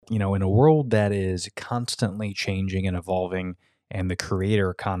In a world that is constantly changing and evolving and the creator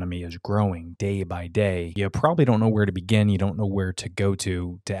economy is growing day by day, you probably don't know where to begin. You don't know where to go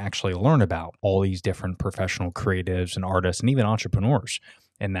to actually learn about all these different professional creatives and artists and even entrepreneurs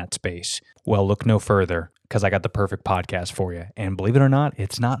in that space. Well, look no further, because I got the perfect podcast for you. And believe it or not,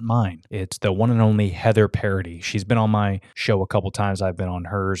 it's not mine. It's the one and only Heather Parody. She's been on my show a couple times. I've been on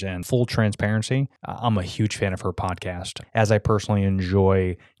hers, and full transparency, I'm a huge fan of her podcast, as I personally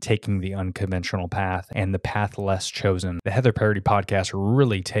enjoy taking the unconventional path and the path less chosen. The Heather Parody podcast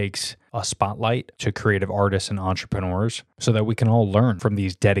really takes a spotlight to creative artists and entrepreneurs so that we can all learn from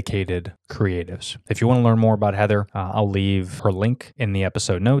these dedicated creatives. If you want to learn more about Heather, I'll leave her link in the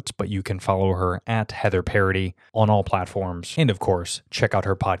episode notes, but you can follow her at Heather Parody on all platforms. And of course, check out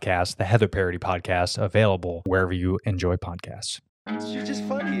her podcast, the Heather Parody Podcast, available wherever you enjoy podcasts. You're just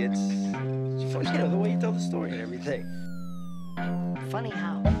funny. It's funny, the way you tell the story and everything. Funny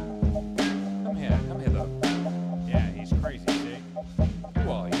how? Come here though. Yeah, he's crazy, see? Who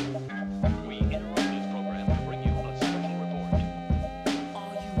are you? We interrupt this program to bring you a special report.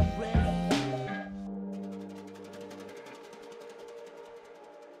 Are you ready?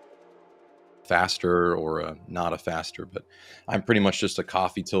 Faster or not a faster, but I'm pretty much just a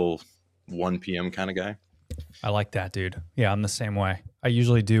coffee till 1 p.m. kind of guy. I like that, dude. Yeah, I'm the same way. I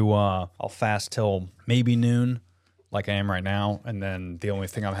usually do, I'll fast till maybe noon, like I am right now. And then the only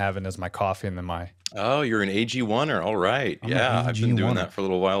thing I'm having is my coffee and then my... Oh, you're an AG1er. All right. I'm Yeah, an I've been doing AG1er. that for a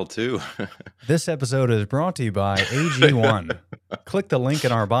little while too. This episode is brought to you by AG1. Click the link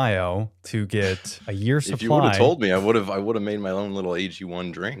in our bio to get a year's supply. If you would have told me, I would have made my own little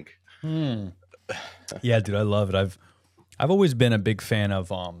AG1 drink. Yeah, dude, I love it. I've always been a big fan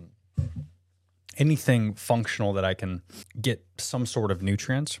of anything functional that I can get some sort of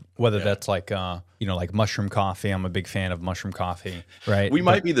nutrients, whether that's like like mushroom coffee. I'm a big fan of mushroom coffee, right? We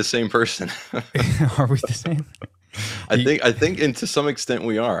might be the same person. Are we the same? I think, and to some extent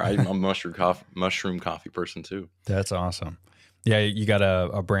we are. I'm a mushroom coffee person too. That's awesome. Yeah, you got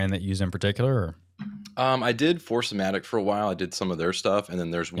a brand that you use in particular? Or? I did Force-O-Matic for a while. I did some of their stuff, and then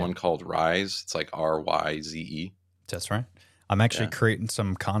there's one called Rise. It's like RYZE. That's right. I'm actually creating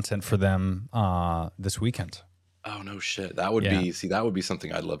some content for them this weekend. Oh no shit! That would be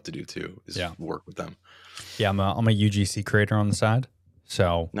something I'd love to do too. Is work with them. Yeah, I'm a UGC creator on the side,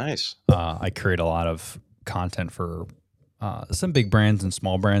 so nice. I create a lot of content for some big brands and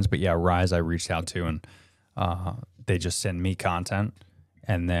small brands, but yeah, Rise I reached out to, and they just send me content,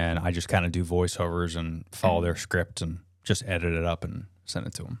 and then I just kind of do voiceovers and follow their script and just edit it up and send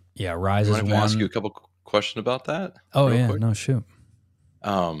it to them. Yeah, Rise is one. Can I ask you a couple questions about that? Oh yeah, quick? No shoot.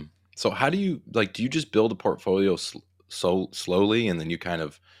 So how do you do you just build a portfolio so slowly and then you kind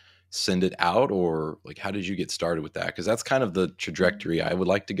of send it out, or like how did you get started with that? Because that's kind of the trajectory I would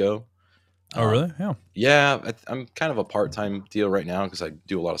like to go. Oh really? Yeah. Yeah, I'm kind of a part-time deal right now because I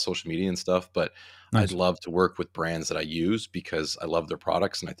do a lot of social media and stuff, but nice. I'd love to work with brands that I use because I love their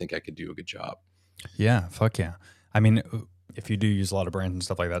products and I think I could do a good job. Yeah, fuck yeah. I mean, if you do use a lot of brands and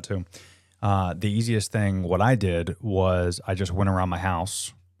stuff like that too, the easiest thing, what I did was I just went around my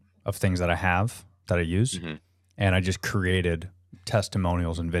house of things that I have that I use, and I just created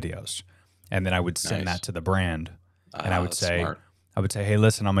testimonials and videos, and then I would send that to the brand, and I would say, smart. Hey,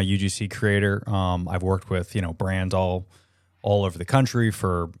 listen, I'm a UGC creator. I've worked with brands all over the country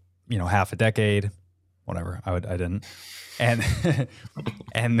for half a decade, whatever. I didn't, and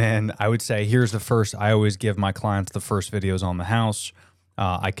and then I would say, here's the first. I always give my clients the first videos on the house.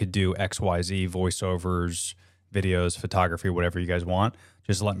 I could do XYZ voiceovers, videos, photography, whatever you guys want.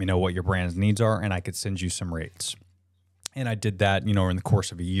 Just let me know what your brand's needs are, and I could send you some rates. And I did that, in the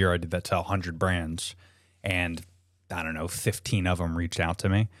course of a year. I did that to 100 brands, and I don't know, 15 of them reached out to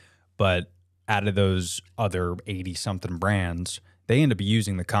me. But out of those other 80-something brands, they end up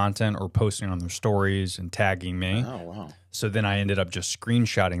using the content or posting on their stories and tagging me. Oh, wow. So then I ended up just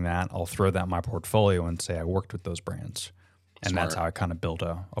screenshotting that. I'll throw that in my portfolio and say I worked with those brands. And that's how I kind of built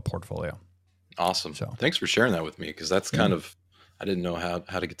a portfolio. Awesome. So thanks for sharing that with me, because that's kind of, I didn't know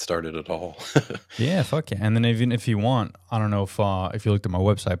how to get started at all. Yeah, fuck yeah. And then even if you want, I don't know if you looked at my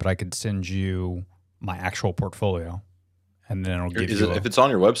website, but I could send you my actual portfolio, and then it'll give you. If it's on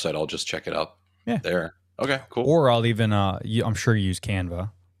your website, I'll just check it out. Yeah. There. Okay, cool. Or I'll even, I'm sure you use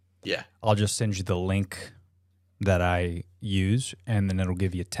Canva. Yeah. I'll just send you the link that I use, and then it'll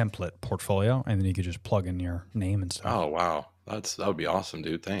give you a template portfolio, and then you could just plug in your name and stuff. Oh, wow. That would be awesome,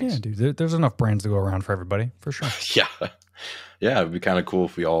 dude. Thanks. Yeah, dude. There's enough brands to go around for everybody, for sure. Yeah. Yeah, it'd be kind of cool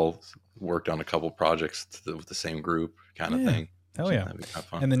if we all worked on a couple projects with the same group kind of thing. Hell yeah. That'd be kind of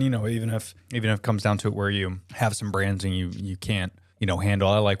fun. And then, even if it comes down to it where you have some brands and you can't, handle.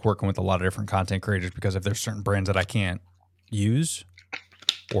 I like working with a lot of different content creators because if there's certain brands that I can't use,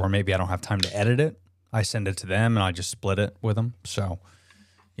 or maybe I don't have time to edit it, I send it to them and I just split it with them. So,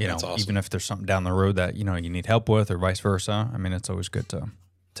 That's awesome. even if there's something down the road that, you need help with or vice versa, I mean, it's always good to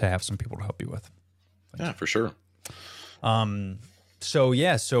have some people to help you with. Yeah, for sure. So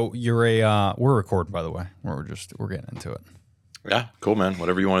you're we're recording, by the way. We're getting into it. Yeah, cool, man.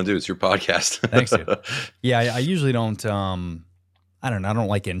 Whatever you want to do. It's your podcast. Thanks, dude. Yeah, I usually don't, I don't know. I don't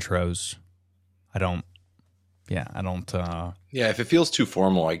like intros. I don't. Yeah, Yeah, if it feels too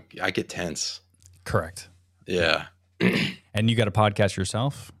formal, I get tense. correct. Yeah. And you got a podcast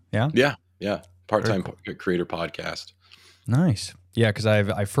yourself? Yeah? Yeah. Part-time creator podcast. Nice. Yeah, because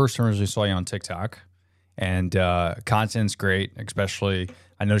I first originally saw you on TikTok, and content's great. Especially,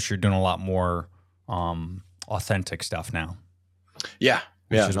 I noticed you're doing a lot more authentic stuff now. Yeah.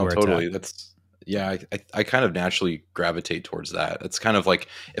 Which Yeah, is no, where it's totally. at. That's I kind of naturally gravitate towards that. It's kind of like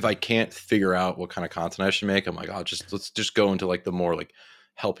if I can't figure out what kind of content I should make, I'm like, let's just go into like the more like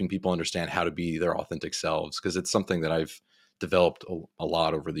helping people understand how to be their authentic selves, because it's something that I've developed a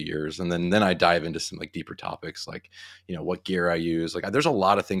lot over the years. And then I dive into some like deeper topics, like, what gear I use. Like there's a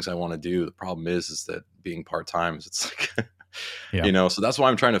lot of things I want to do. The problem is that being part-time it's like, Yeah. so that's why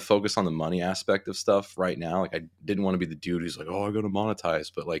I'm trying to focus on the money aspect of stuff right now. Like I didn't want to be the dude who's like, oh, I got to monetize.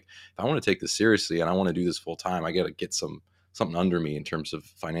 But like, if I want to take this seriously and I want to do this full time, I got to get something under me in terms of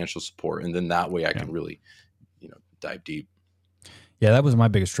financial support. And then that way I can really, dive deep. Yeah, that was my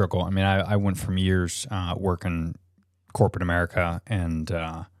biggest struggle. I mean, I went from years working corporate America and,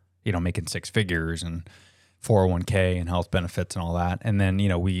 making six figures and 401k and health benefits and all that. And then,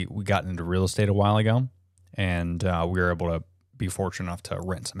 we got into real estate a while ago, and we were able to be fortunate enough to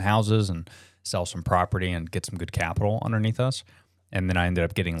rent some houses and sell some property and get some good capital underneath us. And then I ended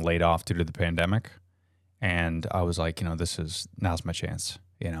up getting laid off due to the pandemic. And I was like, now's my chance,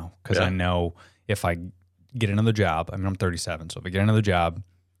 because I know if I get another job, I mean, I'm 37. So if I get another job,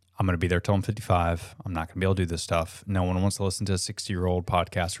 I'm going to be there till I'm 55. I'm not going to be able to do this stuff. No one wants to listen to a 60-year-old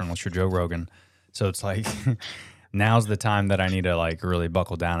podcaster unless you're Joe Rogan. So it's like, now's the time that I need to like really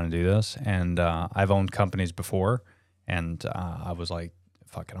buckle down and do this. And I've owned companies before, and I was like,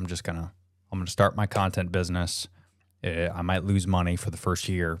 fuck it, I'm going to start my content business. I might lose money for the first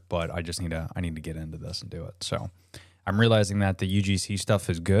year, but I need to get into this and do it. So I'm realizing that the UGC stuff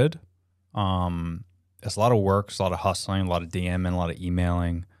is good. It's a lot of work, it's a lot of hustling, a lot of DMing, a lot of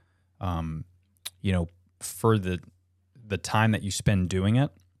emailing. For the time that you spend doing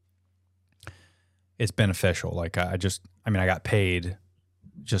it, it's beneficial. Like I got paid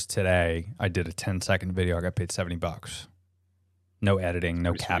just today. I did a 10-second video. I got paid $70. No editing,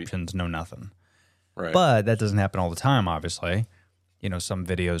 no Pretty captions, no nothing. Right. But that doesn't happen all the time, obviously. Some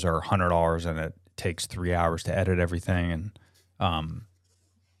videos are $100 and it takes 3 hours to edit everything, and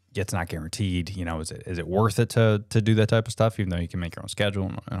it's not guaranteed. Is it worth it to do that type of stuff, even though you can make your own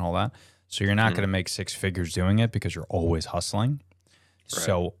schedule and all that? So you're not going to make six figures doing it because you're always hustling. Right.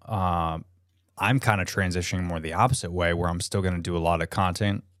 So I'm kind of transitioning more the opposite way, where I'm still going to do a lot of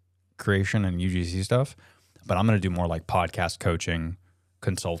content creation and UGC stuff, but I'm going to do more like podcast coaching,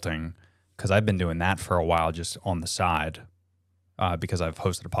 consulting, because I've been doing that for a while just on the side, because I've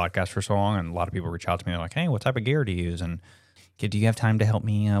hosted a podcast for so long, and a lot of people reach out to me. They're like, hey, what type of gear do you use? And do you have time to help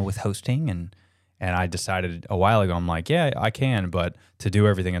me with hosting? And I decided a while ago, I'm like, yeah, I can, but to do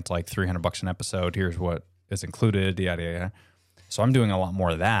everything, it's like $300 an episode. Here's what is included, yada, yada. So I'm doing a lot more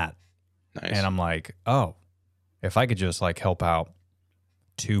of that. Nice. And I'm like, oh, if I could just like help out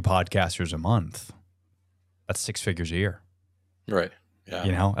 2 podcasters a month, that's 6 figures a year. Right.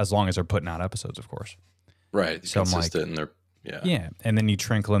 Yeah. As long as they're putting out episodes, of course. Right. So consistent, I'm like, and they're, yeah. And then you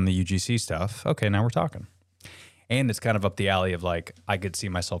trinkle in the UGC stuff. Okay, now we're talking. And it's kind of up the alley of like, I could see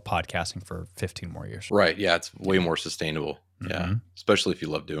myself podcasting for 15 more years. Right. Yeah. It's way more sustainable. Yeah. Especially if you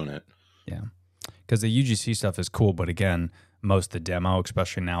love doing it. Yeah. Because the UGC stuff is cool. But again, most of the demo,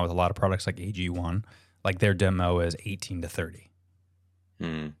 especially now with a lot of products like AG1, like their demo is 18 to 30.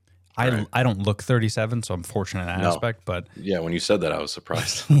 Right. I don't look 37, so I'm fortunate in that aspect. But yeah, when you said that, I was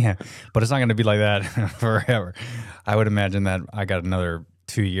surprised. yeah, but it's not going to be like that forever. I would imagine that I got another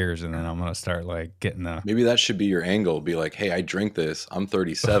 2 years, and then I'm going to start like getting the. Maybe that should be your angle. Be like, hey, I drink this. I'm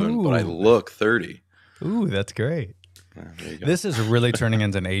 37, but I Ooh. look 30. Ooh, that's great. Yeah, there you go. This is really turning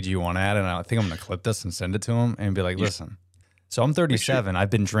into an AG1 ad, and I think I'm going to clip this and send it to him and be like, listen, so I'm 37.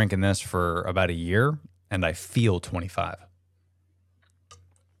 I've been drinking this for about a year, and I feel 25.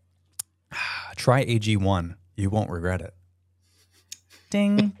 Try AG1. You won't regret it.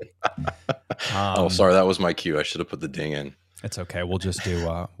 Ding. Oh, sorry. That was my cue. I should have put the ding in. It's okay. We'll just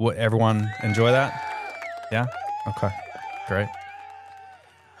do what everyone enjoy that? Yeah? Okay. Great.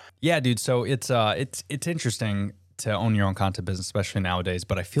 Yeah, dude. So it's interesting to own your own content business, especially nowadays.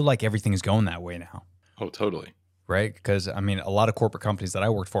 But I feel like everything is going that way now, Oh, totally. right? Because I mean, a lot of corporate companies that I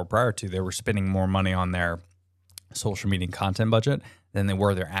worked for prior to, they were spending more money on their social media and content budget than they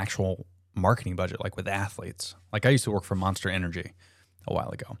were their actual marketing budget, like with athletes. Like I used to work for Monster Energy a while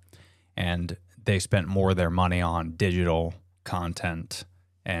ago, and they spent more of their money on digital content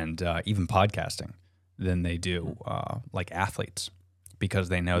and even podcasting than they do like athletes, because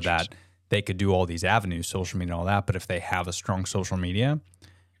they know that they could do all these avenues, social media and all that, but if they have a strong social media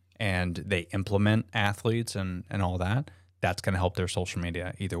and they implement athletes and all that, that's going to help their social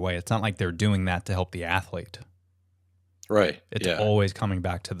media either way. It's not like they're doing that to help the athlete. Right. It's yeah. always coming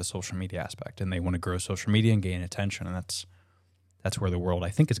back to the social media aspect, and they want to grow social media and gain attention, and that's where the world, I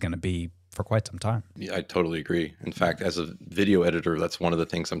think, is going to be for quite some time. Yeah, I totally agree. In fact, as a video editor, that's one of the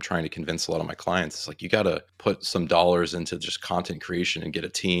things I'm trying to convince a lot of my clients. It's like, you got to put some dollars into just content creation and get a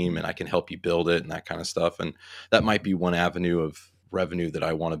team, and I can help you build it and that kind of stuff. And that might be one avenue of revenue that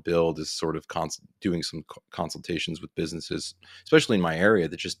I want to build, is sort of doing some consultations with businesses, especially in my area,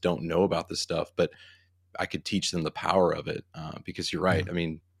 that just don't know about this stuff, but I could teach them the power of it. Because you're right. I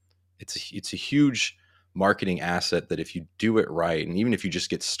mean, it's a huge marketing asset that if you do it right, and even if you just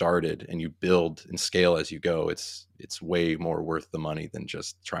get started and you build and scale as you go, it's way more worth the money than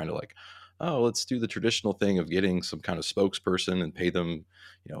just trying to like, oh, let's do the traditional thing of getting some kind of spokesperson and pay them,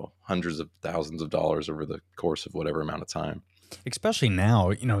 hundreds of thousands of dollars over the course of whatever amount of time. Especially now,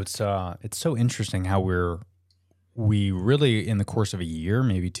 it's so interesting how we really, in the course of a year,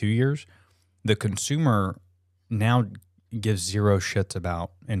 maybe 2 years, the consumer now gives zero shits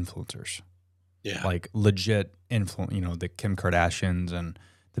about influencers. Yeah. Like legit influence, the Kim Kardashians and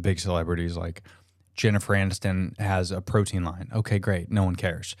the big celebrities. Like Jennifer Aniston has a protein line. Okay, great. No one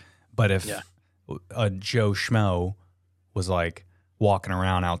cares. But if a Joe Schmo was like walking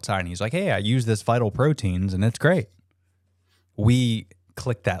around outside and he's like, hey, I use this Vital Proteins and it's great, we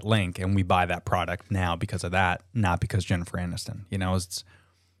click that link and we buy that product now because of that, not because Jennifer Aniston.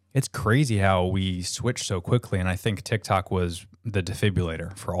 It's crazy how we switch so quickly. And I think TikTok was the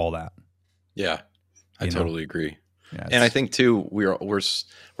defibrillator for all that. Yeah, I totally agree. Yeah, and I think too, we're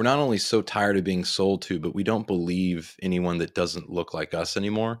not only so tired of being sold to, but we don't believe anyone that doesn't look like us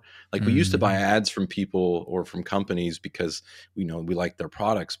anymore. Like we used to buy ads from people or from companies because we like their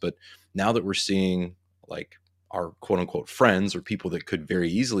products, but now that we're seeing like our quote unquote friends or people that could very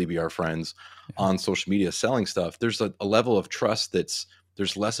easily be our friends on social media selling stuff, there's a level of trust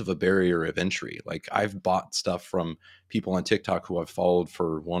there's less of a barrier of entry. Like I've bought stuff from people on TikTok who I've followed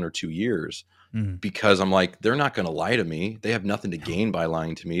for 1 or 2 years because I'm like, they're not going to lie to me. They have nothing to gain by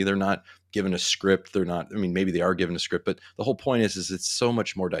lying to me. They're not given a script. Maybe they are given a script, but the whole point is it's so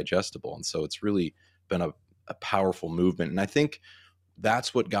much more digestible. And so it's really been a powerful movement. And I think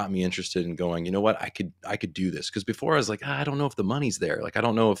that's what got me interested in going, you know what, I could do this. Because before I was like, I don't know if the money's there. Like, I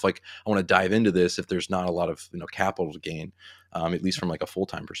don't know if like I want to dive into this if there's not a lot of capital to gain, at least from like a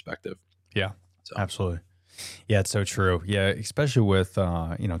full-time perspective. Yeah, so. Absolutely. Yeah, it's so true. Yeah, especially with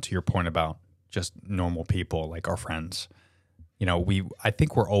to your point about just normal people like our friends. I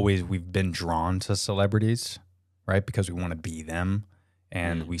think we've been drawn to celebrities, right? Because we want to be them.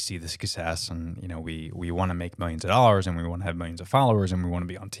 And we see the success, and we want to make millions of dollars, and we want to have millions of followers, and we want to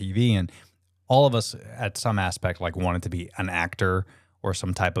be on TV, and all of us at some aspect like wanted to be an actor or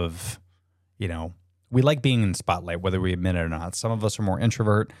some type of, we like being in the spotlight, whether we admit it or not. Some of us are more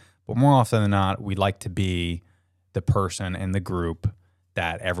introvert, but more often than not, we like to be the person in the group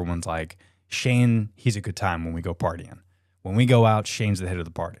that everyone's like, Shane, he's a good time when we go partying. When we go out, Shane's the head of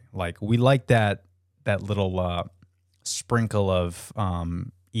the party. Like we like that little sprinkle of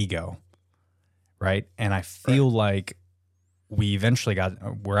ego, right? And I feel like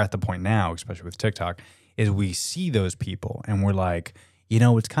we're at the point now, especially with TikTok, is we see those people and we're like,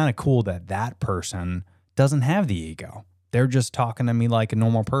 it's kind of cool that person doesn't have the ego. They're just talking to me like a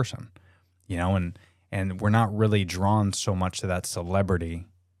normal person, and we're not really drawn so much to that celebrity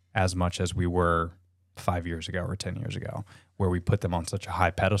as much as we were 5 years ago or 10 years ago, where we put them on such a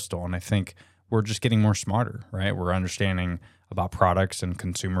high pedestal. And I think we're just getting more smarter, right? We're understanding about products and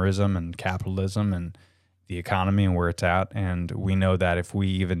consumerism and capitalism and the economy and where it's at. And we know that if we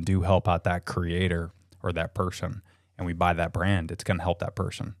even do help out that creator or that person and we buy that brand, it's going to help that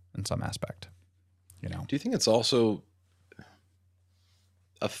person in some aspect, Do you think it's also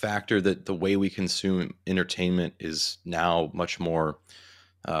a factor that the way we consume entertainment is now much more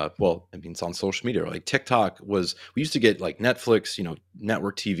it's on social media. Like TikTok we used to get like Netflix,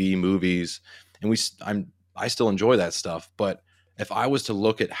 network TV, movies, and I still enjoy that stuff. But if I was to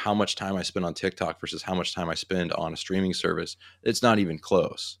look at how much time I spend on TikTok versus how much time I spend on a streaming service, it's not even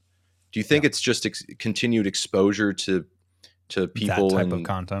close. Do you think it's just continued exposure to people that type and of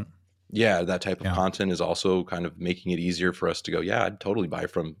content. yeah, that type of Yeah. content is also kind of making it easier for us to go, yeah, I'd totally buy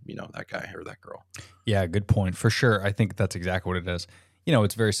from, that guy or that girl. Yeah, good point. For sure. I think that's exactly what it is.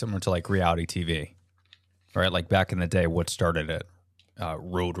 It's very similar to like reality TV, right? Like back in the day, what started it?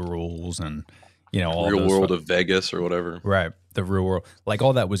 Road Rules and, all Real those World of Vegas or whatever. right. The real world. Like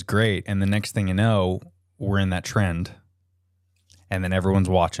all that was great. And the next thing you know, we're in that trend and then everyone's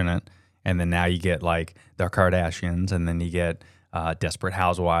watching it. And then now you get like the Kardashians and then you get Desperate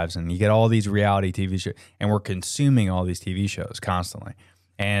Housewives and you get all these reality TV shows. And we're consuming all these TV shows constantly.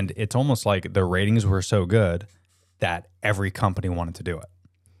 And it's almost like the ratings were so good that every company wanted to do it.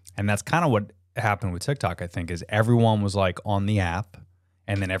 And that's kind of what happened with TikTok, I think, is everyone was like on the app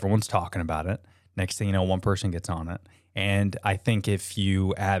and then everyone's talking about it. Next thing you know, one person gets on it. And I think if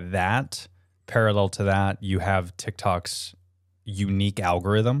you add that, parallel to that, you have TikTok's unique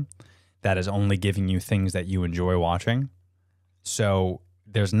algorithm that is only giving you things that you enjoy watching. So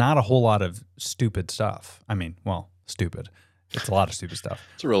there's not a whole lot of stupid stuff. I mean, well, stupid. It's a lot of stupid stuff.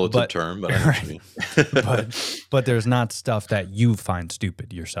 It's a relative term, but I know what you mean. but there's not stuff that you find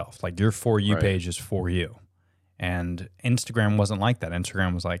stupid yourself. Like your For You Right. page is for you. And Instagram wasn't like that.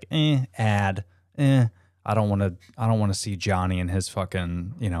 Instagram was like, ad, I don't want to see Johnny and his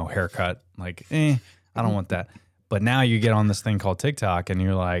fucking, haircut. Like, I don't want that. But now you get on this thing called TikTok and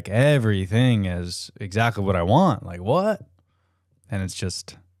you're like, everything is exactly what I want. Like, what? And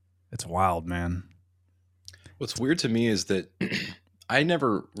it's wild, man. What's weird to me is that I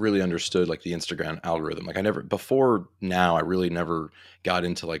never really understood like the Instagram algorithm. Like before now, I really never got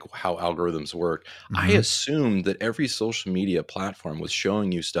into like how algorithms work. I assumed that every social media platform was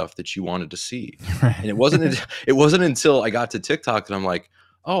showing you stuff that you wanted to see. And it wasn't until I got to TikTok that I'm like,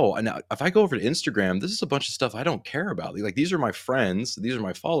 oh, now if I go over to Instagram, this is a bunch of stuff I don't care about. Like these are my friends, these are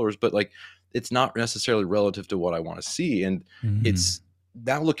my followers, but like it's not necessarily relative to what I want to see. And it's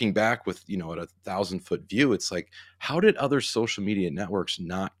now looking back with, at 1,000-foot view, it's like, how did other social media networks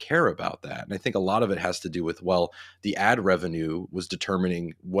not care about that? And I think a lot of it has to do with, well, the ad revenue was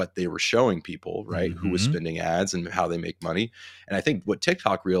determining what they were showing people, right? Who was spending ads and how they make money. And I think what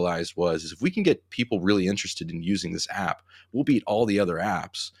TikTok realized is if we can get people really interested in using this app, we'll beat all the other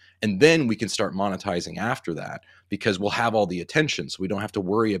apps. And then we can start monetizing after that because we'll have all the attention. So we don't have to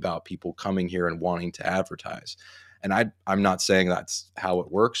worry about people coming here and wanting to advertise. And I'm not saying that's how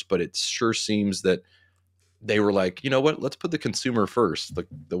it works, but it sure seems that they were like, you know what, let's put the consumer first,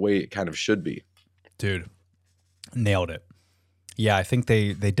 the way it kind of should be. Dude, nailed it. Yeah, I think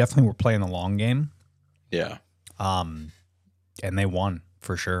they definitely were playing the long game. Yeah. And they won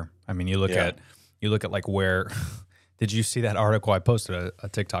for sure. I mean, you look at like where did you see that article? I posted a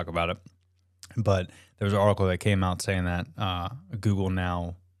TikTok about it, but there was an article that came out saying that Google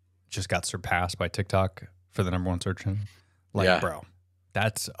now just got surpassed by TikTok for the #1 search engine. Like, bro,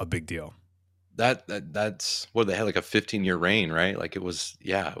 that's a big deal. That's what they had, like a 15-year reign, right? Like it was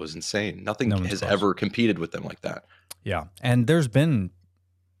insane. Nothing has ever competed with them like that. Yeah. And there's been,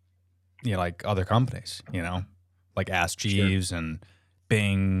 like other companies, like Ask Jeeves and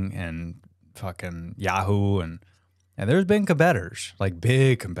Bing and fucking Yahoo. And there's been competitors, like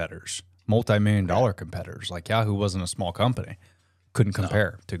big competitors, multi-million-dollar competitors. Like Yahoo wasn't a small company. Couldn't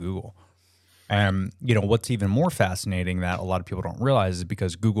compare to Google. And, what's even more fascinating that a lot of people don't realize is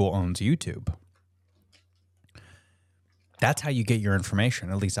because Google owns YouTube. That's how you get your information,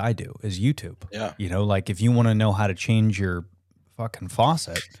 at least I do, is YouTube. Yeah. Like if you want to know how to change your fucking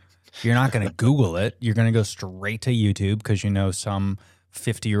faucet, you're not going to Google it. You're going to go straight to YouTube because some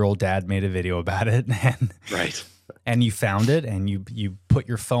 50-year-old dad made a video about it. And, right. And you found it and you put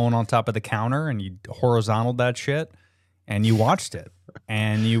your phone on top of the counter and you horizontal that shit and you watched it.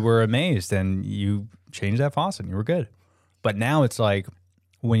 And you were amazed and you changed that faucet and you were good. But now it's like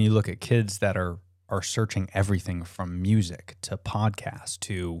when you look at kids that are searching everything from music to podcasts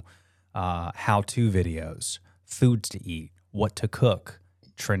to how-to videos, foods to eat, what to cook,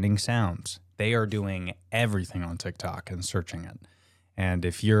 trending sounds. They are doing everything on TikTok and searching it. And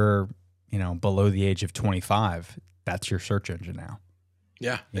if you're, below the age of 25, that's your search engine now.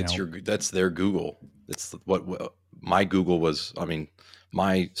 Yeah, that's their Google. It's what my Google was. I mean,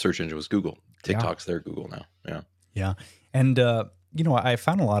 my search engine was Google. TikTok's their Google now. Yeah. Yeah. And, I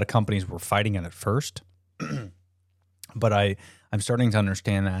found a lot of companies were fighting it at first, but I'm starting to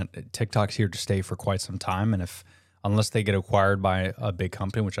understand that TikTok's here to stay for quite some time. And unless they get acquired by a big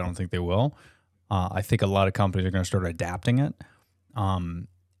company, which I don't think they will, I think a lot of companies are going to start adapting it.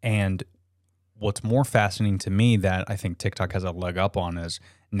 And what's more fascinating to me that I think TikTok has a leg up on is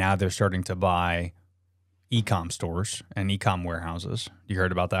now they're starting to buy e-com stores and e-com warehouses. You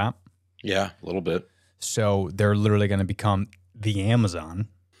heard about that? Yeah, a little bit. So they're literally going to become the Amazon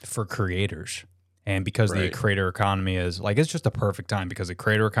for creators. And because the Right. creator economy is like, it's just a perfect time because the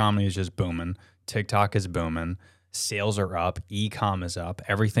creator economy is just booming. TikTok is booming. Sales are up. E-com is up.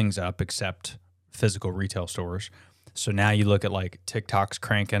 Everything's up except physical retail stores. So now you look at like TikTok's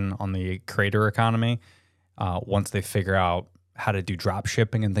cranking on the creator economy. Once they figure out how to do drop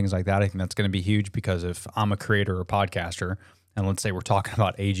shipping and things like that, I think that's going to be huge because if I'm a creator or podcaster, and let's say we're talking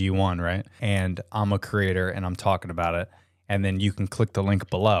about AG1, right? And I'm a creator and I'm talking about it, and then you can click the link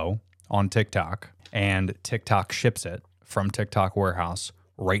below on TikTok, and TikTok ships it from TikTok warehouse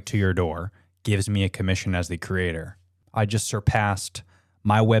right to your door, gives me a commission as the creator. I just surpassed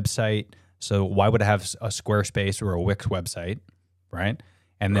my website. So why would I have a Squarespace or a Wix website, right?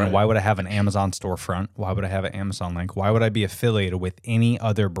 And then Right. why would I have an Amazon storefront? Why would I have an Amazon link? Why would I be affiliated with any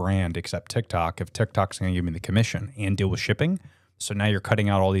other brand except TikTok if TikTok's going to give me the commission and deal with shipping? So now you're cutting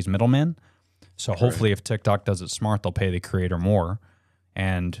out all these middlemen. So hopefully if TikTok does it smart, they'll pay the creator more.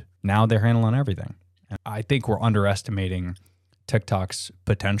 And now they're handling everything. And I think we're underestimating TikTok's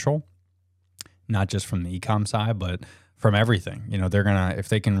potential, not just from the e-com side, but from everything. You know, they're going to, if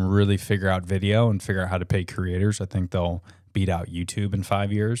they can really figure out video and figure out how to pay creators, I think they'll beat out YouTube in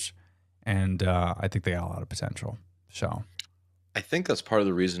 5 years. And I think they got a lot of potential. So I think that's part of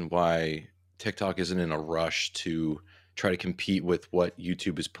the reason why TikTok isn't in a rush to try to compete with what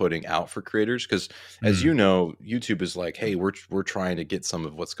YouTube is putting out for creators. Because as you know, YouTube is like, hey, we're trying to get some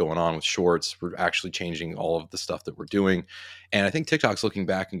of what's going on with shorts. We're actually changing all of the stuff that we're doing. And I think TikTok's looking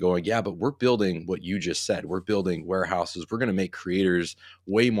back and going, yeah, but we're building what you just said. We're building warehouses. We're going to make creators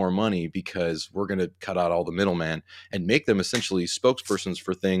way more money because we're going to cut out all the middleman and make them essentially spokespersons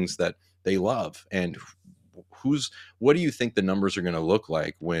for things that they love. And what do you think the numbers are going to look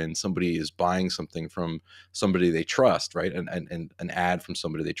like when somebody is buying something from somebody they trust, right? And an ad from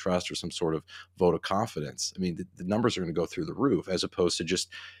somebody they trust or some sort of vote of confidence. I mean, the numbers are going to go through the roof as opposed to just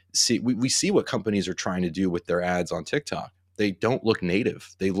we see what companies are trying to do with their ads on TikTok. They don't look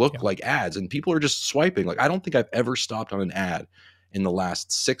native. They look like ads and people are just swiping. Like, I don't think I've ever stopped on an ad in the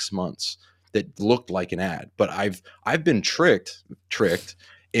last 6 months that looked like an ad, but I've been tricked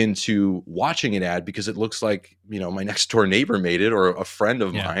into watching an ad because it looks like, you know, my next door neighbor made it or a friend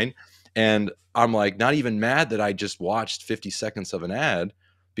of mine. And I'm like, not even mad that I just watched 50 seconds of an ad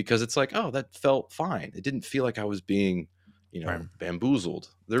because it's like, oh, that felt fine. It didn't feel like I was being, you know, bamboozled.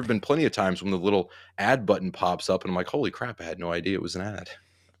 There have been plenty of times when the little ad button pops up and I'm like, holy crap, I had no idea it was an ad.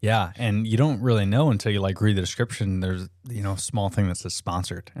 yeah, and you don't really know until you like read the description. There's, you know, a small thing that says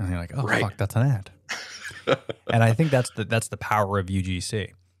sponsored, and you're like, oh fuck, that's an ad. And I think that's the power of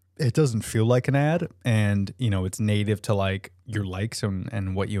UGC. It doesn't feel like an ad, and you know, it's native to like your likes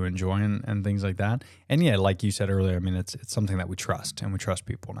and what you enjoy and things like that. And yeah, like you said earlier, I mean, it's something that we trust, and we trust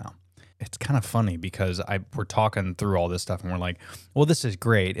people now. It's kind of funny because we're talking through all this stuff and we're like, well, this is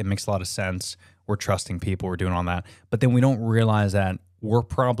great. It makes a lot of sense. We're trusting people. We're doing all that. But then we don't realize that we're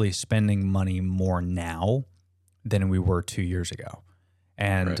probably spending money more now than we were 2 years ago.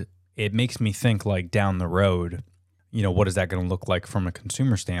 And it makes me think like down the road, you know, what is that going to look like from a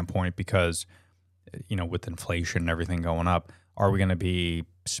consumer standpoint? Because, you know, with inflation and everything going up, are we going to be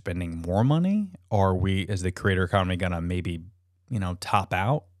spending more money? Or is the creator economy going to maybe, you know, top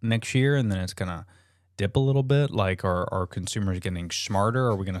out next year and then it's going to dip a little bit? Like, are consumers getting smarter?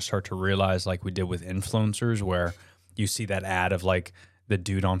 Are we going to start to realize like we did with influencers where you see that ad of like the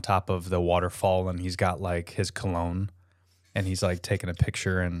dude on top of the waterfall and he's got like his cologne and he's like taking a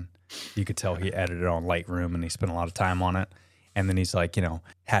picture and you could tell he edited it on Lightroom and he spent a lot of time on it. And then he's like, you know,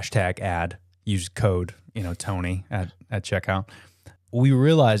 hashtag ad, use code, you know, Tony at checkout. We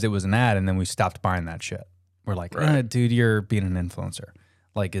realized it was an ad and then we stopped buying that shit. We're like, dude, you're being an influencer.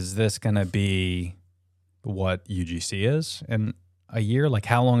 Like, is this going to be what UGC is in a year? Like,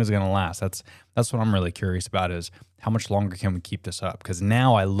 how long is it going to last? That's what I'm really curious about is how much longer can we keep this up? Because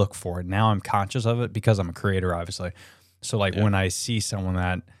now I look for it. Now I'm conscious of it because I'm a creator, obviously. So like when I see someone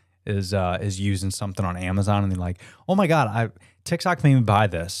that is using something on Amazon and they're like, oh my God, TikTok made me buy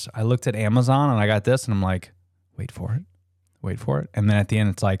this. I looked at Amazon and I got this and I'm like, wait for it. And then at the end,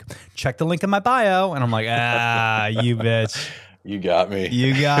 it's like, check the link in my bio. And I'm like, you bitch. You got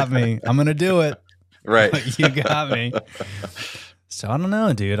me. I'm going to do it. Right. You got me. So I don't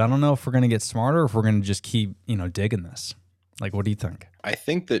know, dude. I don't know if we're going to get smarter or if we're going to just keep, you know, digging this. Like, what do you think? I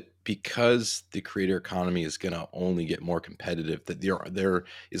think that because the creator economy is going to only get more competitive, that there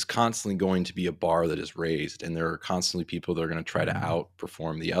is constantly going to be a bar that is raised, and there are constantly people that are going to try to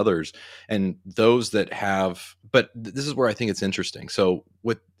outperform the others. And those that have, but this is where I think it's interesting. So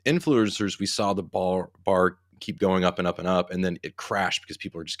with influencers, we saw the bar keep going up and up and up, and then it crashed because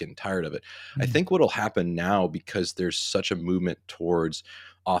people are just getting tired of it. I think what'll happen now, because there's such a movement towards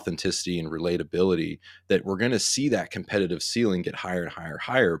authenticity and relatability, that we're going to see that competitive ceiling get higher and higher and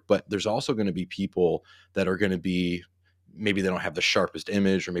higher. But there's also going to be people that are going to be, maybe they don't have the sharpest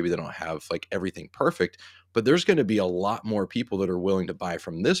image, or maybe they don't have like everything perfect, but there's going to be a lot more people that are willing to buy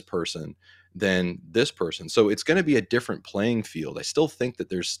from this person than this person. So it's going to be a different playing field. I still think that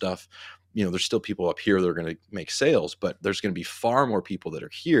there's stuff, there's still people up here that are going to make sales, but there's going to be far more people that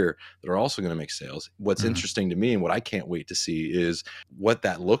are here that are also going to make sales. What's interesting to me, and what I can't wait to see, is what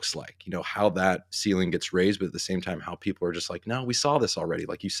that looks like, how that ceiling gets raised, but at the same time, how people are just like, no, we saw this already.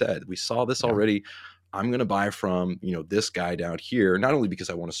 Like you said, we saw this already. I'm going to buy from, this guy down here, not only because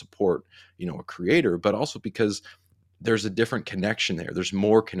I want to support, a creator, but also because there's a different connection there. There's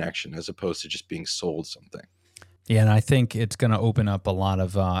more connection as opposed to just being sold something. Yeah, and I think it's going to open up a lot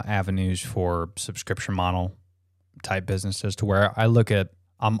of avenues for subscription model type businesses, to where I look at,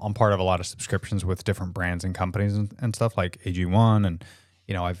 I'm part of a lot of subscriptions with different brands and companies and stuff like AG1. And,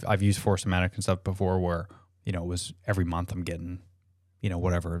 I've used Force-O-Matic and stuff before, where, it was every month I'm getting,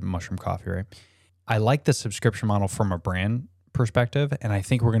 whatever, mushroom coffee, right? I like the subscription model from a brand perspective, and I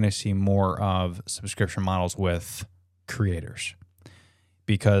think we're going to see more of subscription models with creators,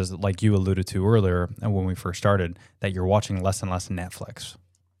 because like you alluded to earlier when we first started, that you're watching less and less Netflix,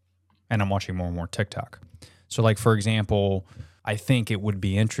 and I'm watching more and more TikTok. So like, for example, I think it would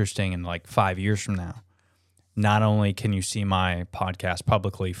be interesting in like 5 years from now, not only can you see my podcast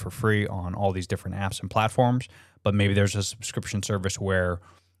publicly for free on all these different apps and platforms, but maybe there's a subscription service where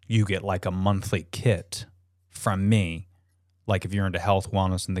you get like a monthly kit from me. Like if you're into health,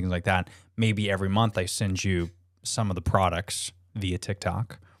 wellness, and things like that, maybe every month I send you some of the products via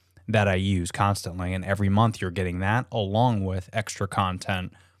TikTok that I use constantly. And every month you're getting that, along with extra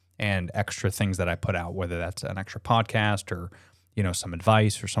content and extra things that I put out, whether that's an extra podcast or, some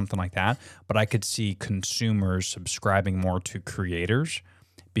advice or something like that. But I could see consumers subscribing more to creators,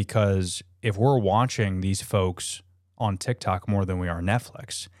 because if we're watching these folks on TikTok more than we are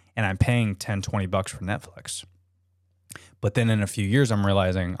Netflix, and I'm paying $10, $20 for Netflix, but then in a few years, I'm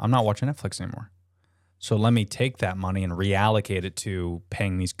realizing I'm not watching Netflix anymore. So let me take that money and reallocate it to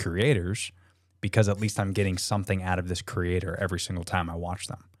paying these creators, because at least I'm getting something out of this creator every single time I watch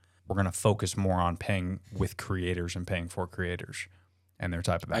them. We're going to focus more on paying with creators and paying for creators and their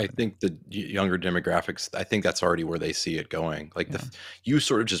type of I think the younger demographics, I think that's already where they see it going. Like you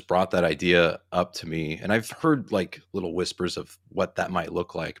sort of just brought that idea up to me, and I've heard like little whispers of what that might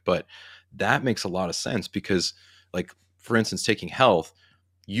look like, but that makes a lot of sense, because like, for instance, taking health,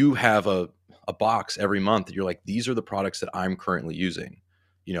 you have a box every month that you're like, these are the products that I'm currently using.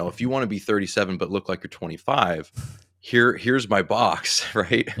 If you want to be 37 but look like you're 25, here's my box,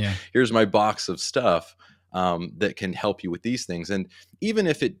 right? Yeah. Here's my box of stuff that can help you with these things. And even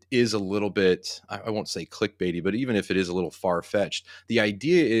if it is a little bit, I won't say clickbaity, but even if it is a little far-fetched, the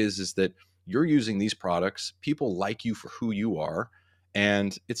idea is that you're using these products, people like you for who you are,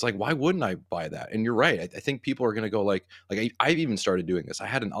 and it's like, why wouldn't I buy that? And you're right. I think people are going to go like I've even started doing this. I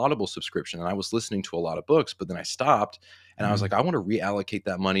had an Audible subscription and I was listening to a lot of books, but then I stopped, and I was like, I want to reallocate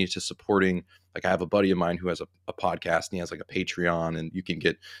that money to supporting, like I have a buddy of mine who has a podcast, and he has like a Patreon, and you can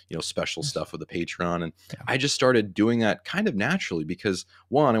get, special stuff with a Patreon. And I just started doing that kind of naturally, because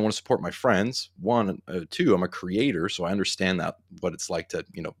one, I want to support my friends. Two, I'm a creator, so I understand what it's like to,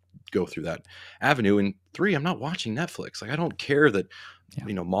 go through that avenue. And three, I'm not watching Netflix. Like I don't care that,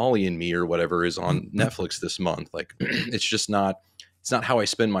 Molly and Me or whatever is on Netflix this month. Like it's not how I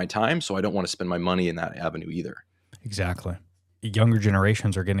spend my time. So I don't want to spend my money in that avenue either. Exactly. Younger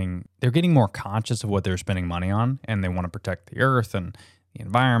generations are getting more conscious of what they're spending money on, and they want to protect the earth and the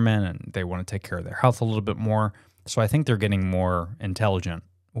environment, and they want to take care of their health a little bit more. So I think they're getting more intelligent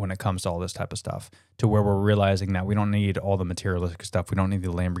when it comes to all this type of stuff, to where we're realizing that we don't need all the materialistic stuff. We don't need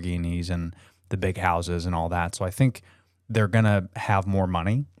the Lamborghinis and the big houses and all that. So I think they're going to have more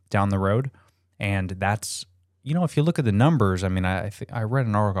money down the road. And that's, if you look at the numbers, I mean, I read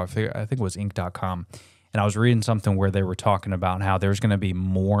an article, I think it was Inc.com, and I was reading something where they were talking about how there's going to be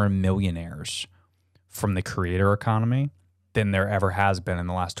more millionaires from the creator economy than there ever has been in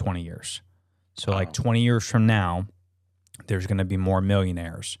the last 20 years. So like 20 years from now, there's going to be more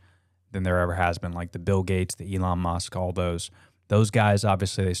millionaires than there ever has been, like the Bill Gates, the Elon Musk, all those guys.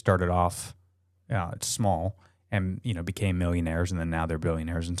 Obviously, they started off small and became millionaires, and then now they're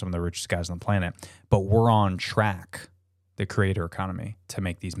billionaires and some of the richest guys on the planet. But we're on track, the creator economy, to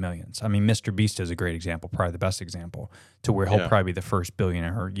make these millions. I mean, Mr. Beast is a great example, probably the best example, to where he'll probably be the first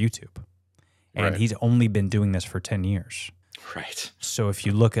billionaire on YouTube, and he's only been doing this for 10 years. Right. So if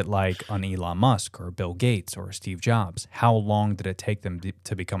you look at like an Elon Musk or Bill Gates or Steve Jobs, how long did it take them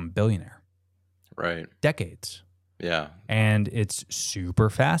to become a billionaire? Right. Decades. Yeah. And it's super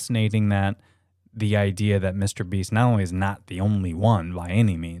fascinating that the idea that Mr. Beast not only is not the only one by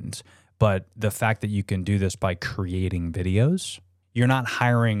any means, but the fact that you can do this by creating videos. You're not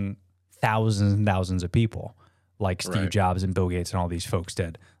hiring thousands and thousands of people like Steve Right. Jobs and Bill Gates and all these folks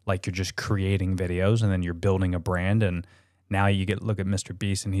did. Like you're just creating videos and then you're building a brand. And now you look at Mr.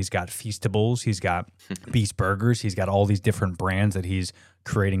 Beast and he's got Feastables, he's got Beast Burgers, he's got all these different brands that he's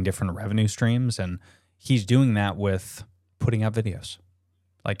creating different revenue streams. And he's doing that with putting out videos.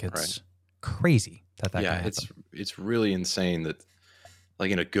 Like it's crazy that can Yeah, happen. it's really insane that, like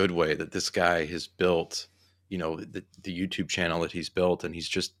in a good way, that this guy has built, you know, the YouTube channel that he's built, and he's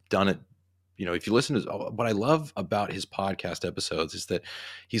just done it. You know, if you listen to what I love about his podcast episodes is that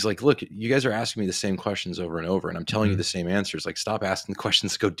he's like, look, you guys are asking me the same questions over and over, and I'm telling you the same answers. Like, stop asking the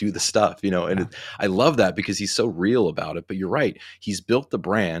questions, go do the stuff, you know. And I love that because he's so real about it. But you're right. He's built the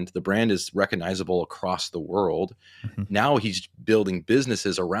brand. The brand is recognizable across the world. Now he's building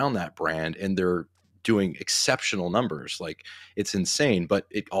businesses around that brand, and they're doing exceptional numbers. Like, it's insane. But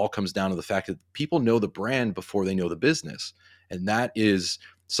it all comes down to the fact that people know the brand before they know the business. And that is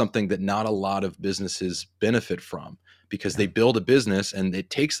something that not a lot of businesses benefit from, because they build a business and it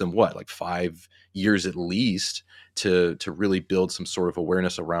takes them like 5 years at least to really build some sort of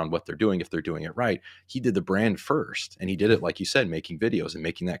awareness around what they're doing, if they're doing it right. He did the brand first, and he did it, like you said, making videos and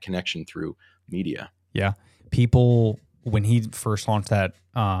making that connection through media. Yeah. People, when he first launched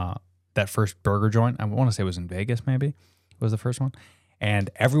that first burger joint, I want to say it was in Vegas, maybe was the first one. And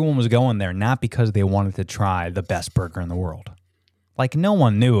everyone was going there not because they wanted to try the best burger in the world. Like, no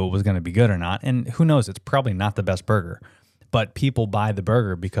one knew it was going to be good or not. And who knows, it's probably not the best burger. But people buy the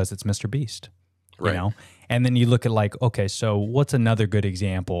burger because it's Mr. Beast, you know? And then you look at like, okay, so what's another good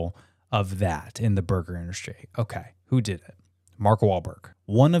example of that in the burger industry? Okay, who did it? Mark Wahlberg.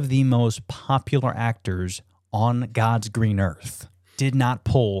 One of the most popular actors on God's green earth did not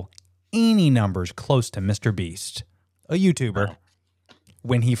pull any numbers close to Mr. Beast, a YouTuber,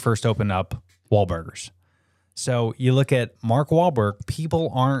 when he first opened up Wahlburgers. So you look at Mark Wahlberg,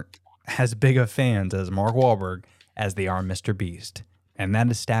 people aren't as big of fans as Mark Wahlberg as they are Mr. Beast. And that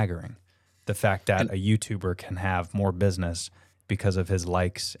is staggering. The fact that a YouTuber can have more business because of his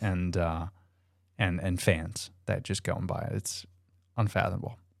likes and fans that just go and buy it. It's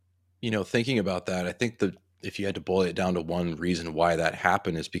unfathomable. You know, thinking about that, I think that if you had to boil it down to one reason why that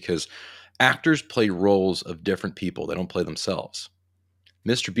happened is because actors play roles of different people. They don't play themselves.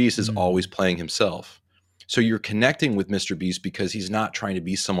 Mr. Beast is always playing himself. So you're connecting with Mr. Beast because he's not trying to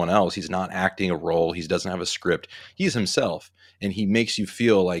be someone else. He's not acting a role. He doesn't have a script. He's himself, and he makes you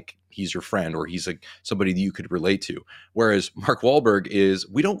feel like he's your friend, or he's like somebody that you could relate to. Whereas Mark Wahlberg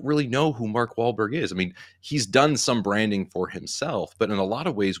we don't really know who Mark Wahlberg is. I mean, he's done some branding for himself, but in a lot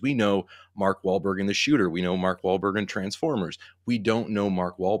of ways, we know Mark Wahlberg in The Shooter. We know Mark Wahlberg in Transformers. We don't know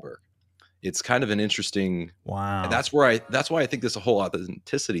Mark Wahlberg. It's kind of an interesting. Wow. And that's why I think this whole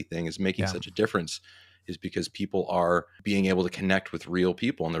authenticity thing is making such a difference. Is because people are being able to connect with real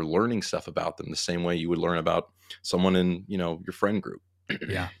people, and they're learning stuff about them the same way you would learn about someone in, you know, your friend group.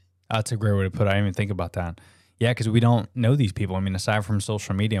 Yeah, that's a great way to put it. I didn't even think about that. Yeah, because we don't know these people. I mean, aside from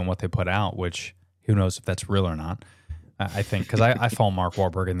social media and what they put out, which who knows if that's real or not. I think because I follow Mark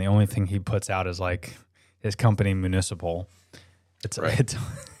Wahlberg, and the only thing he puts out is like his company Municipal.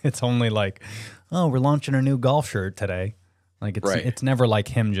 It's only like, oh, we're launching a new golf shirt today. Like it's never like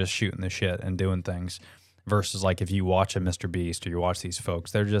him just shooting the shit and doing things. Versus like if you watch a Mr. Beast or you watch these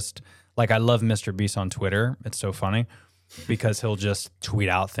folks, they're just like, I love Mr. Beast on Twitter. It's so funny because he'll just tweet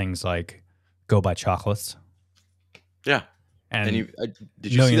out things like, "Go buy chocolates." Yeah, and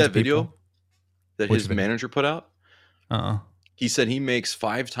did you see that video that his manager put out? He said he makes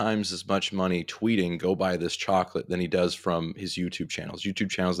 5 times as much money tweeting "Go buy this chocolate" than he does from his YouTube channels.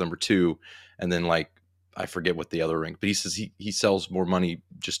 YouTube channel's number 2, and then like I forget what the other rank, but he says he sells more money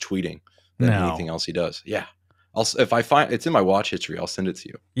just tweeting than anything else he does. Yeah. If I find it's in my watch history, I'll send it to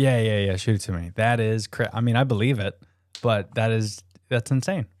you. Yeah. Shoot it to me. That is I mean, I believe it, but that's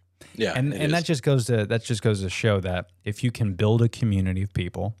insane. Yeah. And that just goes to show that if you can build a community of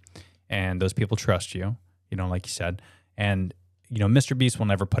people and those people trust you, you know, like you said, and you know, Mr. Beast will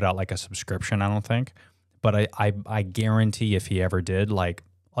never put out like a subscription, I don't think, but I guarantee if he ever did, like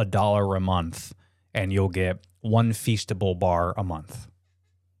 $1 a month, and you'll get 1 Feastable bar a month.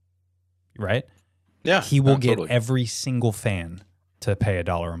 Right? Yeah. He will get every single fan to pay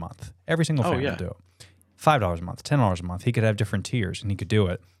 $1 a month. Every single fan will do it. $5 a month, $10 a month. He could have different tiers and he could do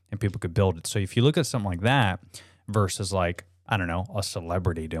it and people could build it. So if you look at something like that versus like I don't know, a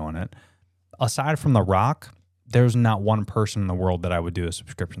celebrity doing it. Aside from The Rock, there's not one person in the world that I would do a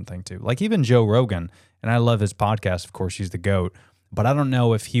subscription thing to. Like even Joe Rogan, and I love his podcast. Of course, he's the GOAT. But I don't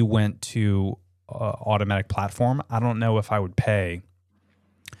know if he went to automatic platform. I don't know if I would pay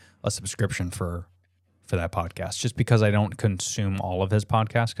a subscription for that podcast, just because I don't consume all of his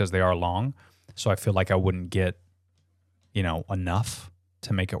podcasts because they are long. So I feel like I wouldn't get, enough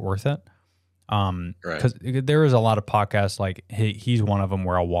to make it worth it. Because there is a lot of podcasts, like he's one of them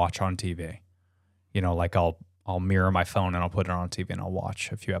where I'll watch on TV. Like I'll mirror my phone and I'll put it on TV and I'll watch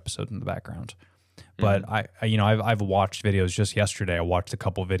a few episodes in the background. But I've watched videos. Just yesterday, I watched a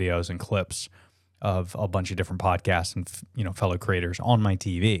couple videos and clips of a bunch of different podcasts and fellow creators on my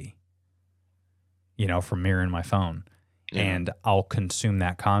TV. From mirroring my phone, and I'll consume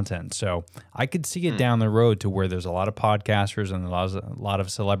that content. So I could see it down the road to where there's a lot of podcasters and a lot of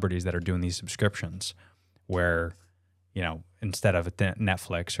celebrities that are doing these subscriptions, where instead of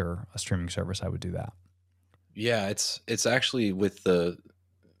Netflix or a streaming service, I would do that. Yeah, it's actually with the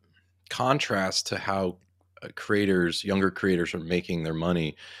contrast to how younger creators are making their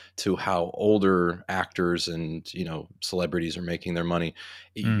money to how older actors and celebrities are making their money.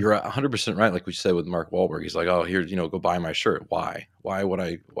 You're 100% right. Like we said with Mark Wahlberg, he's like, oh, here, go buy my shirt. Why would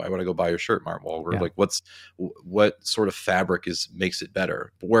I go buy your shirt, Mark Wahlberg? Yeah. Like what sort of fabric makes it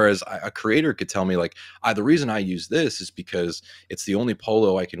better? Whereas a creator could tell me like, the reason I use this is because it's the only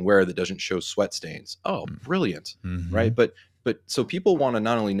polo I can wear that doesn't show sweat stains. Oh, brilliant. Mm-hmm. Right. But so people want to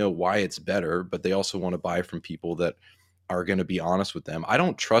not only know why it's better, but they also want to buy from people that are going to be honest with them. I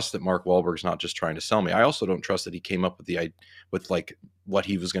don't trust that Mark Wahlberg's not just trying to sell me. I also don't trust that he came up with like what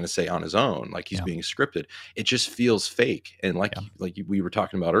he was going to say on his own, like he's being scripted. It just feels fake. And like we were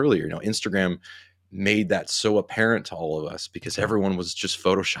talking about earlier, Instagram made that so apparent to all of us because everyone was just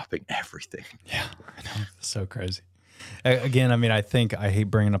photoshopping everything. Yeah, I know. It's so crazy. Again, I mean, I think I hate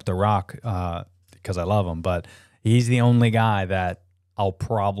bringing up The Rock because I love him, but he's the only guy that I'll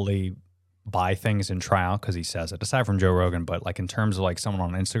probably buy things and try out because he says it, aside from Joe Rogan. But like in terms of like someone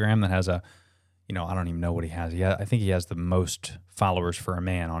on Instagram that has I don't even know what he has. I think he has the most followers for a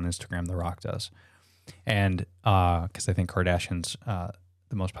man on Instagram, The Rock does. And because I think Kardashian's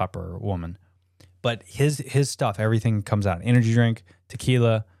the most popular woman. But his stuff, everything comes out. Energy drink,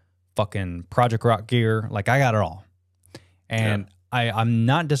 tequila, fucking Project Rock gear. Like I got it all. And I'm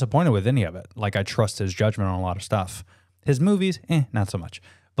not disappointed with any of it. Like I trust his judgment on a lot of stuff. His movies, not so much.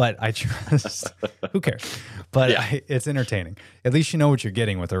 But I trust, who cares? But it's entertaining. At least you know what you're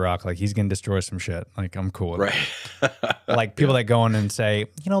getting with The Rock. Like he's going to destroy some shit. Like I'm cool with it. Like people that go in and say,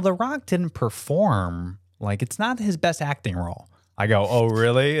 The Rock didn't perform. Like it's not his best acting role. I go, oh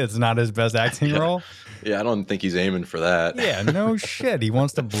really? It's not his best acting role? Yeah, I don't think he's aiming for that. Yeah, no shit. He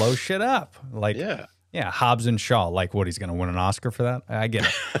wants to blow shit up. Like Hobbs and Shaw. Like what? He's going to win an Oscar for that? I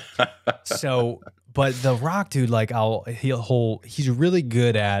get it. So. But The Rock, dude, like he's really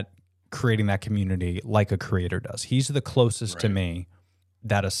good at creating that community like a creator does. He's the closest to me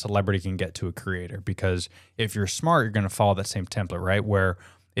that a celebrity can get to a creator, because if you're smart, you're going to follow that same template, right? Where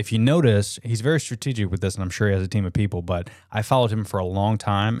if you notice, he's very strategic with this, and I'm sure he has a team of people, but I followed him for a long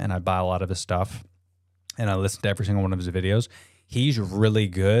time and I buy a lot of his stuff and I listen to every single one of his videos. He's really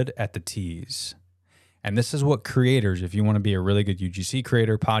good at the tease. And this is what creators, if you want to be a really good UGC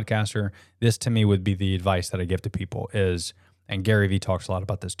creator, podcaster, this to me would be the advice that I give to people is, and Gary Vee talks a lot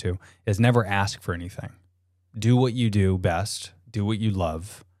about this too, is never ask for anything. Do what you do best, do what you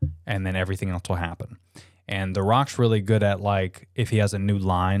love, and then everything else will happen. And The Rock's really good at, like, if he has a new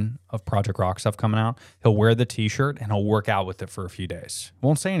line of Project Rock stuff coming out, he'll wear the t-shirt and he'll work out with it for a few days.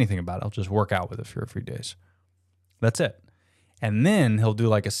 Won't say anything about it. He'll just work out with it for a few days. That's it. And then he'll do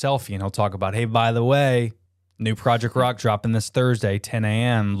like a selfie and he'll talk about, hey, by the way, new Project Rock dropping this Thursday, 10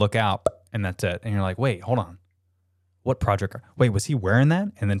 a.m., look out. And that's it. And you're like, wait, hold on. What Project Rock? Wait, was he wearing that?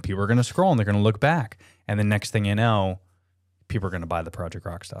 And then people are going to scroll and they're going to look back. And the next thing you know, people are going to buy the Project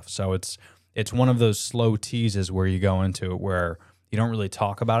Rock stuff. So it's one of those slow teases where you go into it where you don't really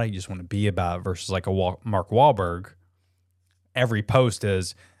talk about it. You just want to be about it, versus like a Mark Wahlberg. Every post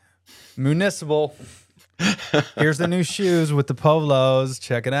is municipal. Here's the new shoes with the polos.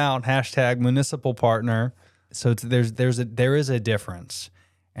 Check it out. # municipal partner. So there is a difference.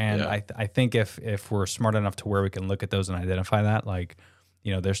 And I think if we're smart enough to where we can look at those and identify that, like,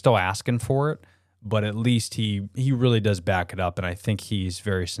 they're still asking for it, but at least he really does back it up. And I think he's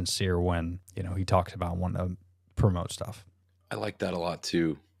very sincere when, he talks about wanting to promote stuff. I like that a lot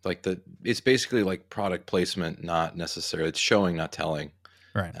too. Like it's basically like product placement, not necessarily, it's showing, not telling.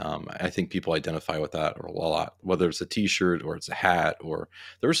 Right. I think people identify with that a lot, whether it's a t-shirt or it's a hat, or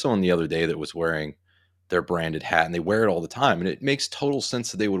there was someone the other day that was wearing their branded hat and they wear it all the time. And it makes total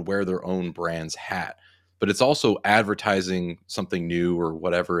sense that they would wear their own brand's hat. But it's also advertising something new or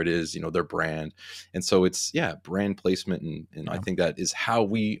whatever it is, their brand. And so it's, brand placement. And I think that is how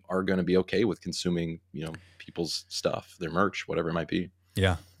we are going to be okay with consuming, people's stuff, their merch, whatever it might be.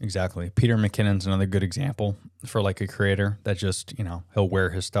 Yeah, exactly. Peter McKinnon's another good example for like a creator that just, he'll wear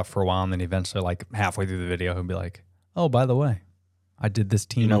his stuff for a while and then eventually like halfway through the video, he'll be like, oh, by the way, I did this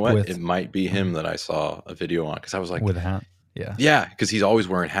team You know up what? with It might be him that I saw a video on because I was like, with a hat. Yeah. yeah, because he's always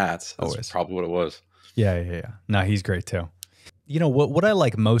wearing hats. That's Always. probably what it was. Yeah. No, he's great too. What I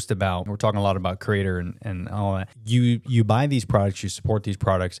like most about, we're talking a lot about creator and all that. You buy these products, you support these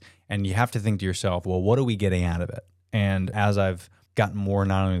products, and you have to think to yourself, well, what are we getting out of it? And as I've gotten more,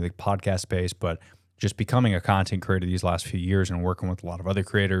 not only the podcast space, but just becoming a content creator these last few years and working with a lot of other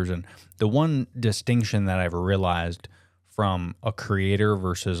creators. And the one distinction that I've realized from a creator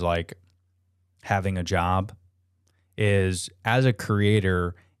versus like having a job is as a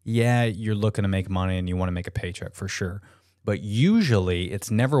creator, you're looking to make money and you want to make a paycheck for sure. But usually it's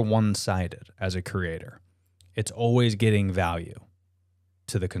never one-sided as a creator. It's always getting value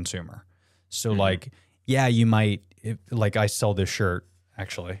to the consumer. So like, you might, like I sell this shirt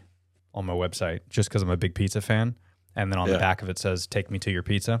actually on my website just because I'm a big pizza fan. And then on the back of it says, take me to your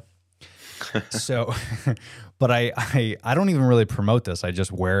pizza. So, but I don't even really promote this. I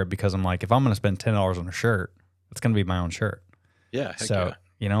just wear it because I'm like, if I'm going to spend $10 on a shirt, it's going to be my own shirt. Yeah. So,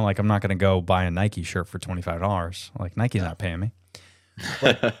 like I'm not going to go buy a Nike shirt for $25. Like Nike's not paying me.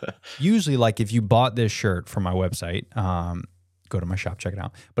 But usually like if you bought this shirt from my website, go to my shop, check it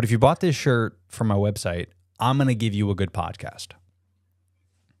out. But if you bought this shirt from my website, I'm going to give you a good podcast.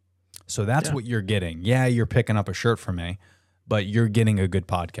 So that's what you're getting. Yeah, you're picking up a shirt from me, but you're getting a good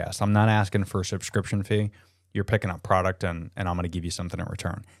podcast. I'm not asking for a subscription fee. You're picking up product and I'm going to give you something in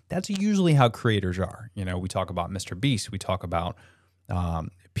return. That's usually how creators are. We talk about Mr. Beast. We talk about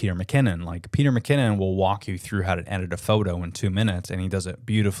Peter McKinnon. Like Peter McKinnon will walk you through how to edit a photo in 2 minutes, and he does it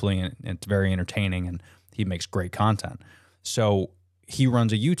beautifully, and it's very entertaining, and he makes great content. So he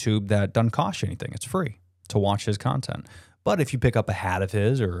runs a YouTube that doesn't cost you anything. It's free to watch his content. But if you pick up a hat of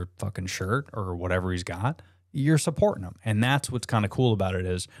his or a fucking shirt or whatever he's got, you're supporting him. And that's what's kind of cool about it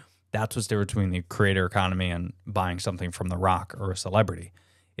is that's what's different between the creator economy and buying something from The Rock or a celebrity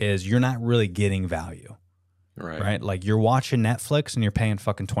is you're not really getting value. Right? Like you're watching Netflix and you're paying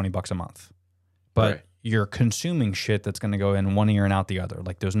fucking $20 a month. But you're consuming shit that's going to go in one ear and out the other.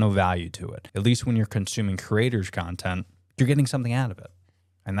 Like there's no value to it. At least when you're consuming creators' content, you're getting something out of it.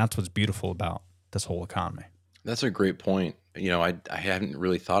 And that's what's beautiful about this whole economy. That's a great point. I hadn't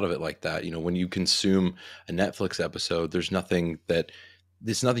really thought of it like that. When you consume a Netflix episode, there's nothing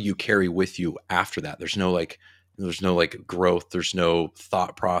you carry with you after that. There's no growth. There's no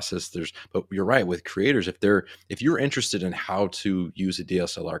thought process. But you're right with creators. If you're interested in how to use a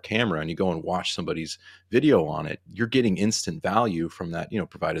DSLR camera and you go and watch somebody's video on it, you're getting instant value from that,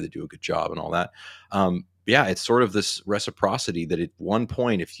 provided they do a good job and all that. It's sort of this reciprocity that at one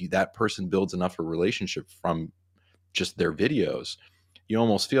point, if that person builds enough of a relationship from just their videos, you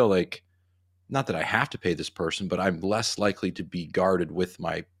almost feel like, not that I have to pay this person, but I'm less likely to be guarded with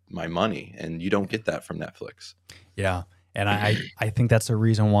my money. And you don't get that from Netflix. Yeah. And I think that's the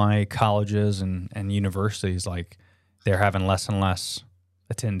reason why colleges and universities, like they're having less and less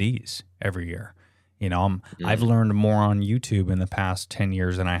attendees every year. I've learned more on YouTube in the past 10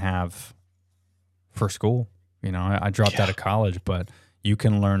 years than I have for school. I dropped out of college, but you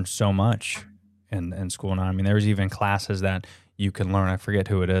can learn so much in school now. I mean, there's even classes that you can learn. I forget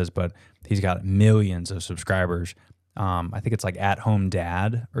who it is, but he's got millions of subscribers. I think it's like At Home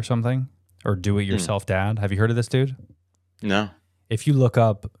Dad or something, or Do It Yourself Dad. Have you heard of this dude? No. If you look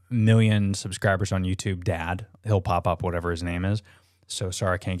up million subscribers on YouTube Dad, he'll pop up, whatever his name is. So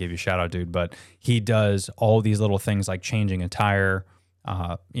sorry, I can't give you a shout out, dude, but he does all these little things like changing a tire,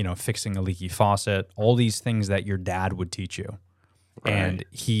 fixing a leaky faucet, all these things that your dad would teach you. Right. And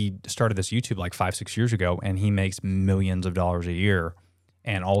he started this YouTube like 5-6 years ago, and he makes millions of dollars a year.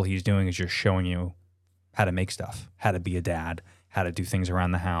 And all he's doing is just showing you how to make stuff, how to be a dad, how to do things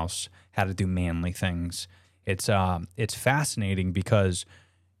around the house, how to do manly things. It's fascinating because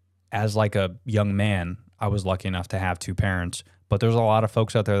as like a young man, I was lucky enough to have 2 parents, but there's a lot of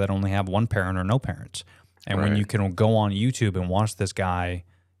folks out there that only have 1 parent or no parents. And when you can go on YouTube and watch this guy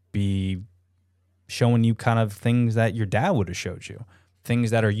be showing you kind of things that your dad would have showed you,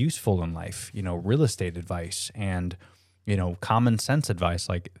 things that are useful in life, real estate advice and, common sense advice,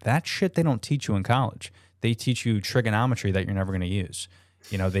 like that shit they don't teach you in college. They teach you trigonometry that you're never going to use.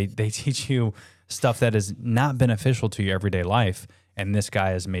 They teach you stuff that is not beneficial to your everyday life. and this guy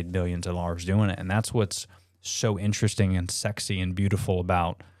has made millions of dollars doing it. And that's what's so interesting and sexy and beautiful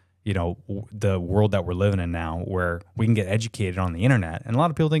about, you know, the world that we're living in now, where we can get educated on the internet. And a lot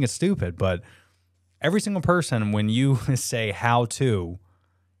of people think it's stupid, but every single person, when you say how to,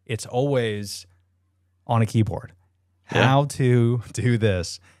 it's always on a keyboard. Yeah. How to do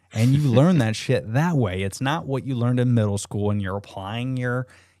this. And you learn that shit that way. It's not what you learned in middle school and you're applying your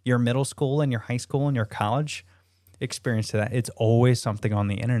middle school and your high school and your college experience to that. It's always something on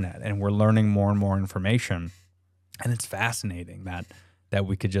the internet, and we're learning more and more information. And it's fascinating that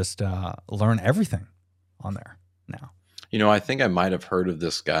we could just learn everything on there now. You know, I think I might have heard of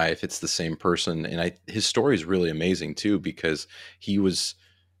this guy, if it's the same person, and his story is really amazing too, because he was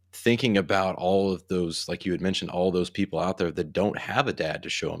thinking about all of those, like you had mentioned, all those people out there that don't have a dad to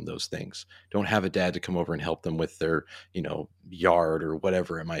show them those things, don't have a dad to come over and help them with their, you know, yard or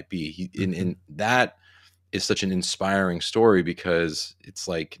whatever it might be. And that is such an inspiring story, because it's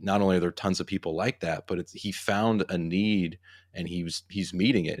like, not only are there tons of people like that, but he found a need and he's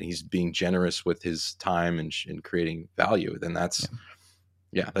meeting it, and he's being generous with his time and creating value. Then that's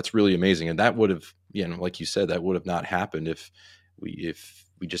really amazing. And that would have, you know, like you said, that would have not happened if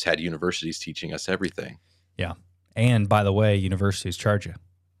we just had universities teaching us everything. Yeah. And by the way, universities charge you.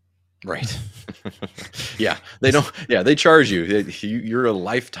 Right. Yeah. They don't. Yeah. They charge you. You're a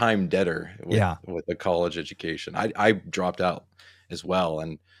lifetime debtor with a college education. I dropped out as well.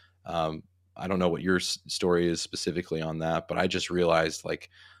 And I don't know what your story is specifically on that, but I just realized, like,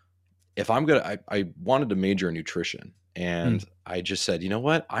 if I'm going to, I wanted to major in nutrition, and I just said, you know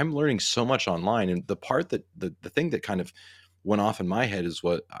what, I'm learning so much online. And the part that the thing that kind of went off in my head is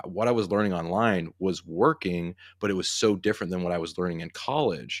what I was learning online was working, but it was so different than what I was learning in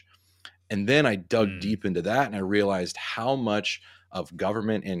college. And then I dug deep into that, and I realized how much of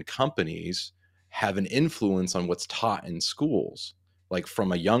government and companies have an influence on what's taught in schools, like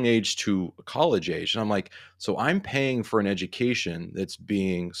from a young age to a college age. And I'm like, so I'm paying for an education that's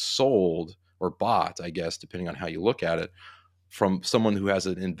being sold or bought, I guess, depending on how you look at it, from someone who has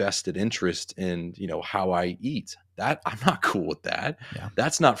an invested interest in, you know, how I eat. That I'm not cool with that. Yeah.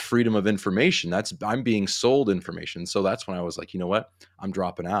 That's not freedom of information. I'm being sold information. So that's when I was like, you know what, I'm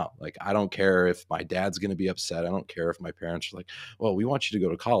dropping out. Like, I don't care if my dad's going to be upset. I don't care if my parents are like, well, we want you to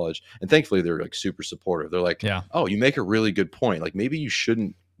go to college. And thankfully they're like super supportive. They're like, oh, you make a really good point. Like, maybe you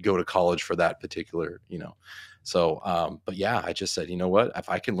shouldn't go to college for that particular, you know. So, but yeah, I just said, you know what, if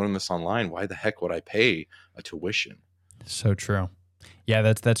I can learn this online, why the heck would I pay a tuition? So true.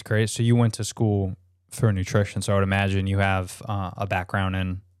 Yeah, that's great. So you went to school for nutrition, so I would imagine you have a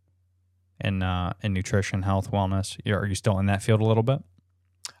background in nutrition, health, wellness. Are you still in that field a little bit?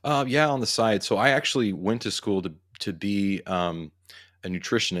 Yeah, on the side. So I actually went to school to be a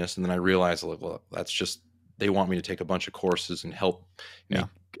nutritionist, and then I realized, like, well, that's just, they want me to take a bunch of courses and help make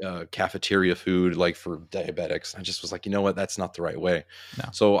cafeteria food, like for diabetics. I just was like, you know what, that's not the right way. No.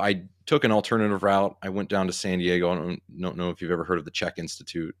 So I took an alternative route. I went down to San Diego. I don't know if you've ever heard of the Chek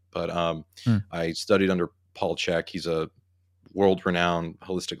Institute, but I studied under Paul Chek. He's a world-renowned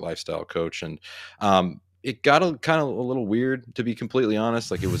holistic lifestyle coach, and it got kind of a little weird, to be completely honest.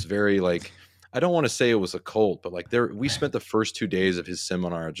 Like, it was very, like, I don't want to say it was a cult, but like, we spent the first 2 days of his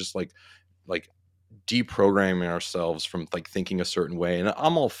seminar just like deprogramming ourselves from like thinking a certain way. And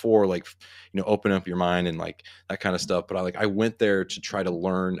I'm all for, like, you know, open up your mind and like that kind of stuff. But I went there to try to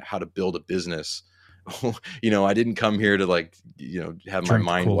learn how to build a business. You know, I didn't come here to, like, you know, have my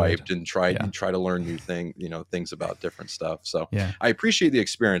mind wiped and try to learn new things about different stuff. So I appreciate the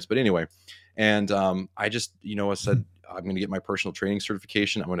experience, but anyway. And I just, you know, I said, I'm going to get my personal training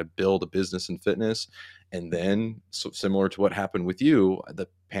certification. I'm going to build a business in fitness. And then, so similar to what happened with you, the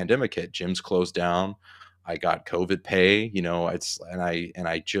pandemic hit, gyms closed down. I got COVID pay, you know, and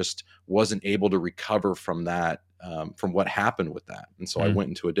I just wasn't able to recover from that, from what happened with that. And so I went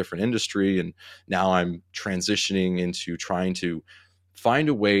into a different industry, and now I'm transitioning into trying to find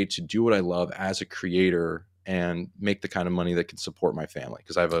a way to do what I love as a creator and make the kind of money that can support my family.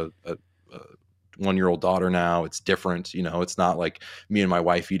 Cause I have a 1-year-old daughter now. It's different. You know, it's not like me and my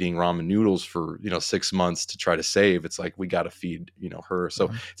wife eating ramen noodles for, you know, 6 months to try to save. It's like, we got to feed, you know, her.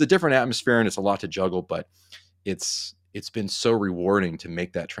 So it's a different atmosphere, and it's a lot to juggle, but it's been so rewarding to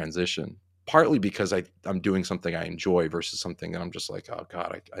make that transition, partly because I'm doing something I enjoy versus something that I'm just like, oh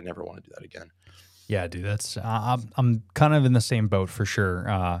God, I never want to do that again. Yeah, dude, that's I'm kind of in the same boat for sure.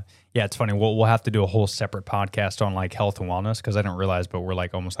 Yeah, it's funny. We'll have to do a whole separate podcast on like health and wellness, because I didn't realize, but we're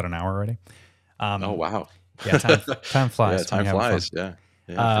like almost at an hour already. Oh wow! Yeah, time flies. Yeah, time flies.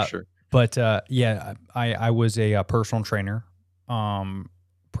 Yeah, for sure. But yeah, I was a personal trainer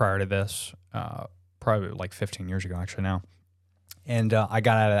prior to this, probably like 15 years ago actually now, And I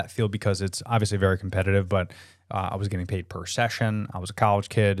got out of that field because it's obviously very competitive, but I was getting paid per session. I was a college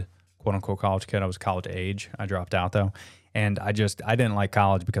kid, quote unquote college kid. I was college age. I dropped out though. And I didn't like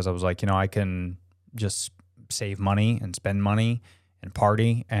college because I was like, I can just save money and spend money and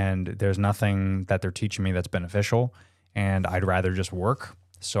party. And there's nothing that they're teaching me that's beneficial. And I'd rather just work.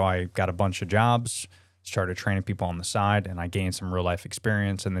 So I got a bunch of jobs, started training people on the side, and I gained some real life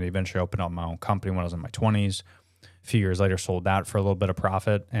experience. And then eventually opened up my own company when I was in my 20s. A few years later, sold that for a little bit of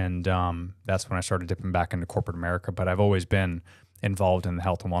profit. And that's when I started dipping back into corporate America. But I've always been involved in the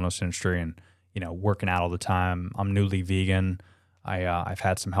health and wellness industry and, working out all the time. I'm newly vegan. I've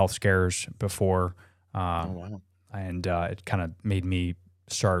had some health scares before. Oh, wow. And it kind of made me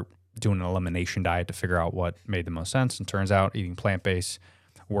start doing an elimination diet to figure out what made the most sense. And turns out eating plant-based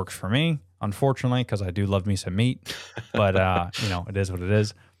works for me, unfortunately, because I do love me some meat. But, it is what it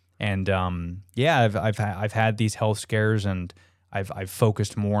is. And I've had these health scares, and I've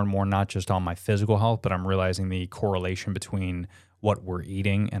focused more and more not just on my physical health, but I'm realizing the correlation between what we're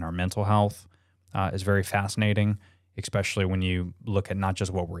eating and our mental health is very fascinating, especially when you look at not just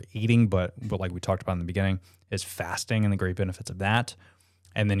what we're eating, but like we talked about in the beginning, is fasting and the great benefits of that.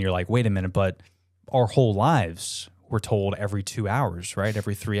 And then you're like, wait a minute, but our whole lives we're told every 2 hours, right?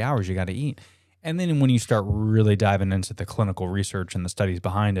 Every 3 hours you got to eat. And then when you start really diving into the clinical research and the studies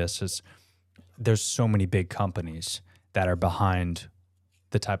behind us, there's so many big companies that are behind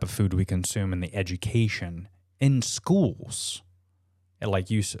the type of food we consume and the education in schools. And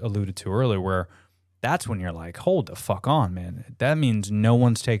like you alluded to earlier, where that's when you're like, hold the fuck on, man. That means no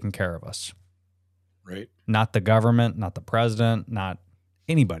one's taking care of us. Right. Not the government, not the president, not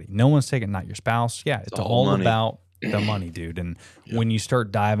anybody. No one's taking, not your spouse. Yeah, it's all money. about the money, dude. And when you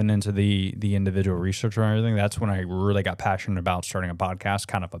start diving into the individual research and everything, that's when I really got passionate about starting a podcast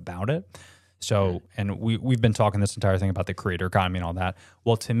kind of about it. So, and we've been talking this entire thing about the creator economy and all that.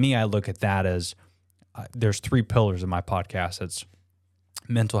 Well, to me, I look at that as there's 3 pillars of my podcast. It's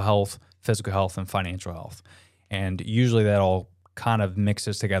mental health, physical health, and financial health. And usually that all kind of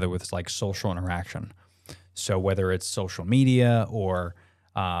mixes together with like social interaction. So whether it's social media or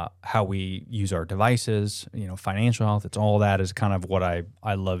how we use our devices, financial health, it's all that is kind of what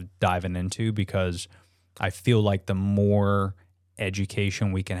I love diving into, because I feel like the more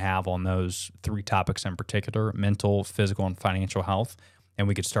education we can have on those 3 topics in particular, mental, physical, and financial health, and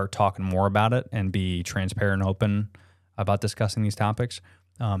we could start talking more about it and be transparent and open about discussing these topics,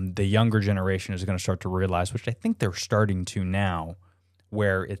 the younger generation is going to start to realize, which I think they're starting to now,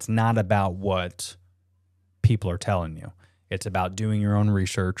 where it's not about what people are telling you. It's about doing your own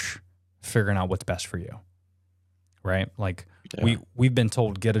research, figuring out what's best for you, right? Like we've been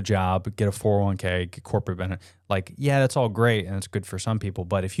told, get a job, get a 401k, get corporate benefit. Like, yeah, that's all great and it's good for some people.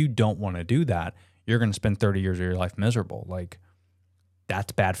 But if you don't want to do that, you're going to spend 30 years of your life miserable. Like,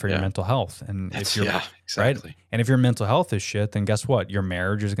 that's bad for your mental health. And if you're exactly. Right? And if your mental health is shit, then guess what? Your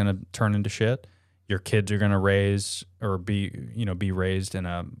marriage is going to turn into shit. Your kids are going to be raised in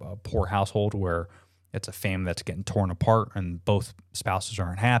a poor household where it's a family that's getting torn apart and both spouses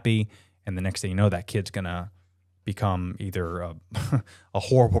aren't happy. And the next thing you know, that kid's going to become either a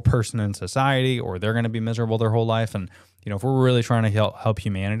horrible person in society, or they're going to be miserable their whole life. And, if we're really trying to help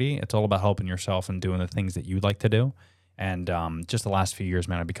humanity, it's all about helping yourself and doing the things that you like to do. And just the last few years,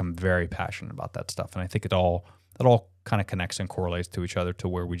 man, I've become very passionate about that stuff. And I think it all kind of connects and correlates to each other, to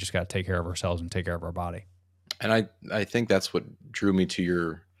where we just got to take care of ourselves and take care of our body. And I think that's what drew me to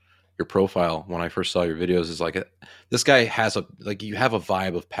your profile when I first saw your videos, is like, this guy has you have a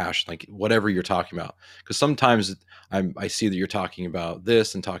vibe of passion, like whatever you're talking about. Because sometimes I see that you're talking about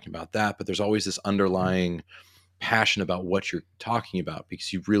this and talking about that, but there's always this underlying passion about what you're talking about,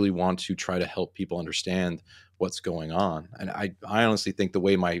 because you really want to try to help people understand what's going on. And I honestly think the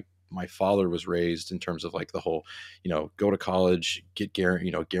way my father was raised, in terms of like the whole, go to college, get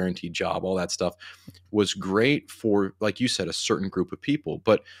guaranteed job, all that stuff, was great for, like you said, a certain group of people.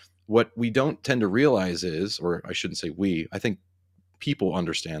 But what we don't tend to realize is, or I shouldn't say I think people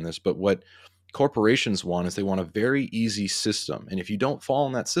understand this, but what corporations want is they want a very easy system. And if you don't fall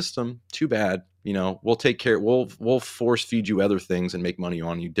in that system, too bad. We'll take care. We'll force feed you other things and make money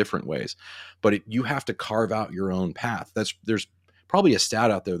on you different ways. But you have to carve out your own path. There's probably a stat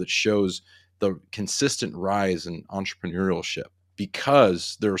out there that shows the consistent rise in entrepreneurship,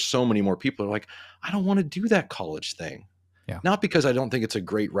 because there are so many more people who are like, I don't want to do that college thing. Yeah. Not because I don't think it's a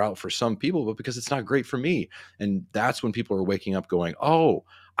great route for some people, but because it's not great for me. And that's when people are waking up going, oh,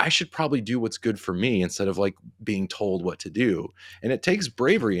 I should probably do what's good for me, instead of like being told what to do. And it takes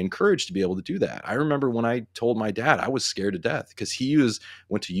bravery and courage to be able to do that. I remember when I told my dad, I was scared to death, because he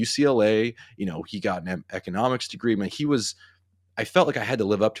went to UCLA, he got an economics degree. Man, I felt like I had to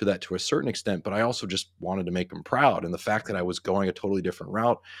live up to that to a certain extent, but I also just wanted to make him proud. And the fact that I was going a totally different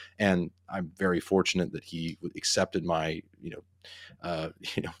route, and I'm very fortunate that he accepted my,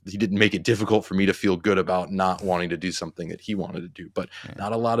 he didn't make it difficult for me to feel good about not wanting to do something that he wanted to do. But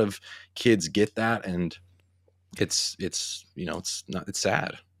not a lot of kids get that, and it's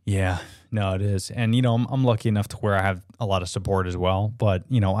sad. Yeah, no, it is. And, I'm lucky enough to where I have a lot of support as well. But,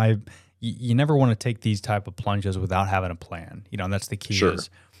 you never want to take these type of plunges without having a plan. That's the key. Sure. Is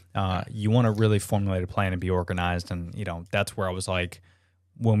you want to really formulate a plan and be organized. And, that's where I was like,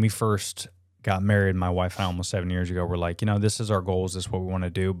 when we first got married, my wife and I almost 7 years ago, we're like, this is our goals. This is what we want to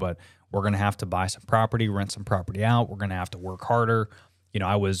do. But we're going to have to buy some property, rent some property out. We're going to have to work harder.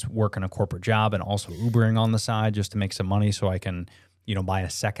 I was working a corporate job and also Ubering on the side just to make some money so I can, buy a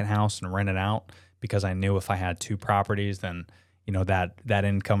second house and rent it out, because I knew if I had two properties, then, that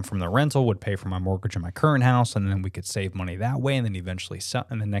income from the rental would pay for my mortgage in my current house. And then we could save money that way. And then eventually sell.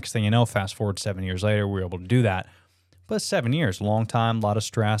 And the next thing you know, fast forward 7 years later, we were able to do that. But 7 years, long time, a lot of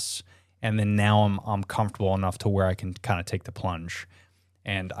stress. And then now I'm comfortable enough to where I can kind of take the plunge.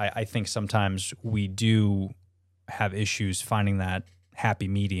 And I think sometimes we do have issues finding that happy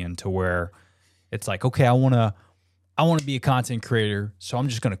median to where it's like, okay, I want to be a content creator, so I'm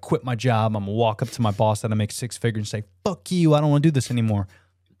just going to quit my job. I'm going to walk up to my boss that I make six figures and say, fuck you, I don't want to do this anymore.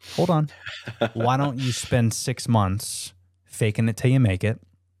 Hold on. Why don't you spend 6 months faking it till you make it,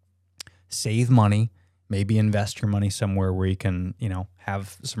 save money, maybe invest your money somewhere where you can,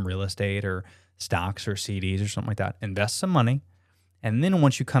 have some real estate or stocks or CDs or something like that. Invest some money. And then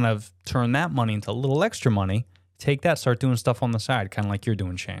once you kind of turn that money into a little extra money, take that, start doing stuff on the side, kind of like you're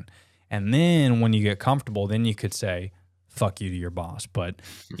doing, Shane. And then when you get comfortable, then you could say, fuck you to your boss. But,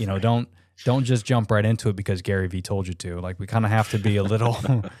 don't just jump right into it because Gary Vee told you to. Like, we kind of have to be a little,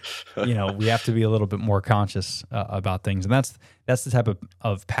 we have to be a little bit more conscious about things. And that's the type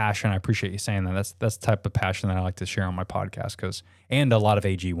of passion. I appreciate you saying that. That's the type of passion that I like to share on my podcast, and a lot of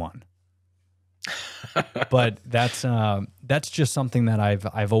AG1. But that's just something that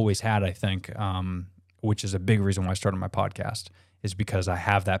I've always had, I think, which is a big reason why I started my podcast, is because I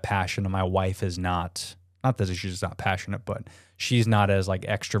have that passion, and my wife is not that she's not passionate, but she's not as like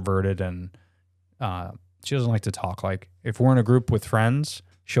extroverted, and she doesn't like to talk. Like, if we're in a group with friends,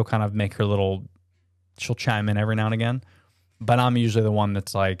 she'll kind of make she'll chime in every now and again. But I'm usually the one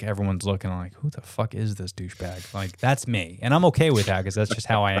that's like, everyone's looking like, who the fuck is this douchebag? Like, that's me. And I'm okay with that because that's just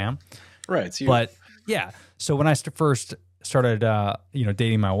how I am. Right. It's you. But yeah, so when I first started,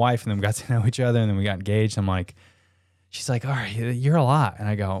 dating my wife, and then we got to know each other, and then we got engaged, I'm like, she's like, all right, you're a lot. And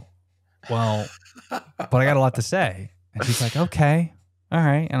I go, well, but I got a lot to say. And she's like, okay, all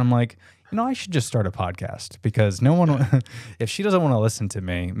right. And I'm like, I should just start a podcast, because no one, if she doesn't want to listen to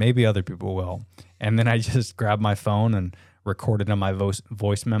me, maybe other people will. And then I just grabbed my phone and recorded on my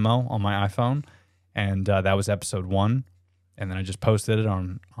voice memo on my iPhone. And that was episode 1. And then I just posted it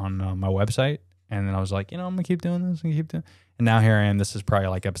on my website. And then I was like, I'm going to keep doing this and keep doing. And now here I am. This is probably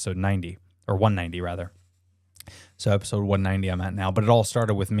like episode 90, or 190 rather. So episode 190 I'm at now. But it all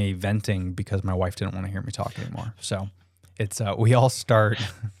started with me venting because my wife didn't want to hear me talk anymore. So it's we all start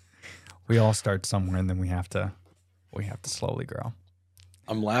somewhere, and then we have to slowly grow.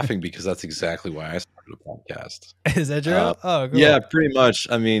 I'm laughing because that's exactly why I started a podcast. Is that true? Oh, cool. Yeah, pretty much.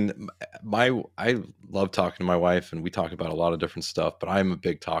 I mean, I love talking to my wife, and we talk about a lot of different stuff, but I'm a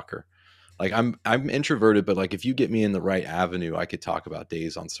big talker. Like, I'm introverted, but like, if you get me in the right avenue, I could talk about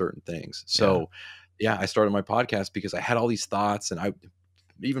days on certain things. So yeah, I started my podcast because I had all these thoughts, and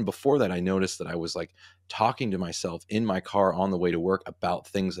even before that, I noticed that I was like talking to myself in my car on the way to work about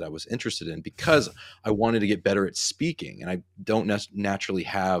things that I was interested in, because I wanted to get better at speaking. And I don't naturally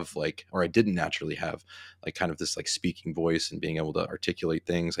have I didn't naturally have like kind of this like speaking voice and being able to articulate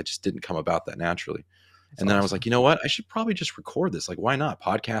things. I just didn't come about that naturally. And then I was like, you know what? I should probably just record this. Like, why not?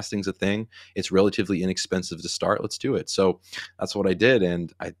 Podcasting's a thing. It's relatively inexpensive to start. Let's do it. So that's what I did.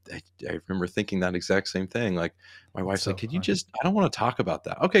 And I remember thinking that exact same thing. Like, my wife's like, could you just, I don't want to talk about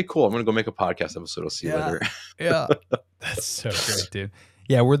that. Okay, cool. I'm going to go make a podcast episode. I'll see you later. Yeah. That's so great, dude.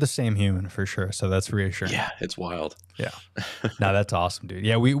 Yeah, we're the same human for sure. So that's reassuring. Yeah, it's wild. Yeah. No, that's awesome, dude.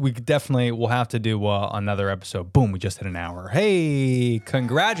 Yeah, we definitely will have to do another episode. Boom, we just hit an hour. Hey,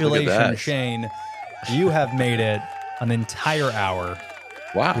 congratulations, Shane. You have made it an entire hour.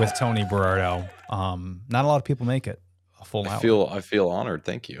 Wow. With Tony Berardo. Not a lot of people make it a full hour. I feel honored.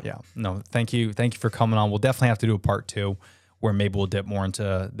 Thank you. Yeah. No, thank you. Thank you for coming on. We'll definitely have to do a part 2 where maybe we'll dip more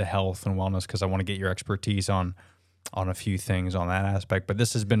into the health and wellness, because I want to get your expertise on a few things on that aspect. But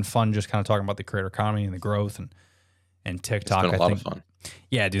this has been fun, just kind of talking about the creator economy and the growth and TikTok. It's been a lot of fun.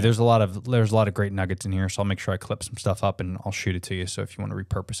 Yeah, dude, there's a lot of great nuggets in here, so I'll make sure I clip some stuff up and I'll shoot it to you. So if you want to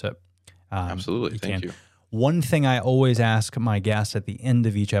repurpose it, Absolutely. Thank you. One thing I always ask my guests at the end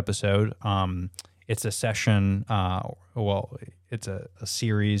of each episode, it's a session, it's a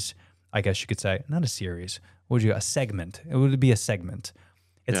series, I guess you could say, not a series. A segment. It would be a segment.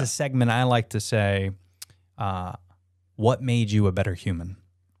 It's a segment I like to say, what made you a better human?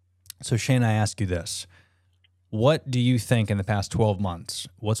 So Shane, I ask you this. What do you think in the past 12 months,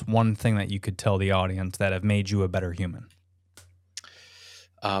 what's one thing that you could tell the audience that have made you a better human?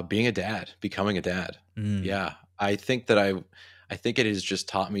 Being a dad, becoming a dad. Mm. Yeah. I think it has just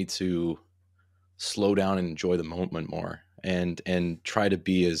taught me to slow down and enjoy the moment more and try to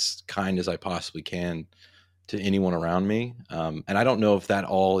be as kind as I possibly can to anyone around me. And I don't know if that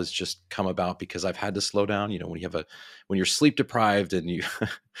all has just come about because I've had to slow down. When you're sleep deprived and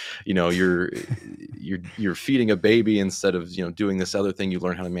you're feeding a baby instead of, doing this other thing, you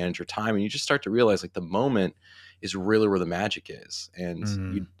learn how to manage your time, and you just start to realize like the moment is really where the magic is.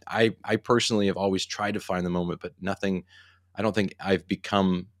 And I personally have always tried to find the moment, but I don't think I've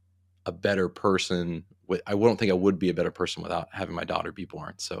become a better person. I don't think I would be a better person without having my daughter be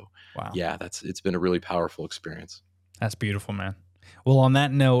born. So Wow. yeah, it's been a really powerful experience. That's beautiful, man. Well, on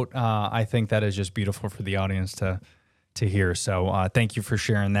that note, I think that is just beautiful for the audience to hear. So thank you for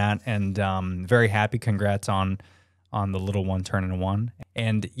sharing that. And very happy. Congrats on the little one turning 1.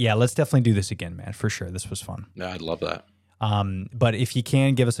 And yeah, let's definitely do this again, man, for sure. This was fun. Yeah, I'd love that. But if you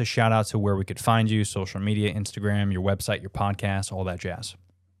can, give us a shout out to where we could find you, social media, Instagram, your website, your podcast, all that jazz.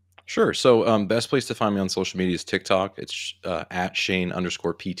 Sure. So best place to find me on social media is TikTok. It's at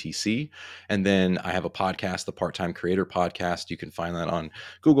Shane_PTC. And then I have a podcast, the Part-Time Creator Podcast. You can find that on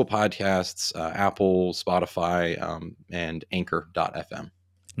Google Podcasts, Apple, Spotify, and Anchor.fm.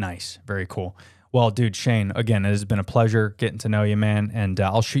 Nice. Very cool. Well, dude, Shane, again, it has been a pleasure getting to know you, man. And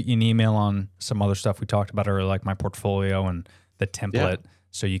I'll shoot you an email on some other stuff we talked about earlier, like my portfolio and the template,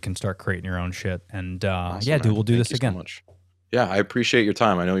 so you can start creating your own shit. And Awesome, yeah, dude, man. we'll do Thank this you so again. much. Yeah, I appreciate your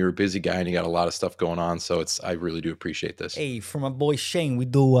time. I know you're a busy guy and you got a lot of stuff going on, so I really do appreciate this. Hey, for my boy Shane, we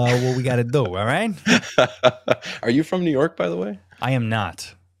do what we got to do, all right? Are you from New York, by the way? I am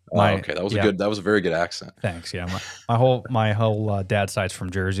not. Okay, that was a very good accent. Thanks. Yeah, my whole dad's side's from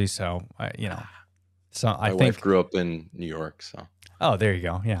Jersey, so so I My think wife grew up in New York, so. Oh, there you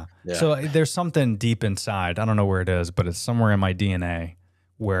go. Yeah. Yeah. So there's something deep inside. I don't know where it is, but it's somewhere in my DNA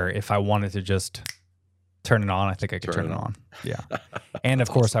where if I wanted to just turn it on, I think I could turn it on. Yeah. And of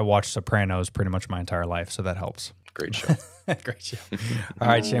course, I watched Sopranos pretty much my entire life, so that helps. Great show. Great show. All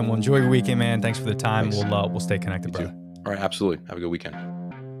right, Shane. Well, enjoy your weekend, man. Thanks for the time. We'll stay connected, brother. All right, absolutely. Have a good weekend.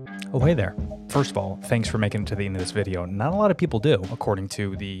 Oh, hey there. First of all, thanks for making it to the end of this video. Not a lot of people do, according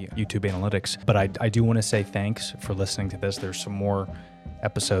to the YouTube analytics, but I do want to say thanks for listening to this. There's some more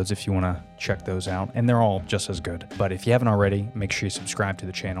episodes if you want to check those out, and they're all just as good. But if you haven't already, make sure you subscribe to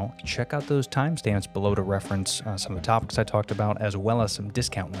the channel. Check out those timestamps below to reference some of the topics I talked about, as well as some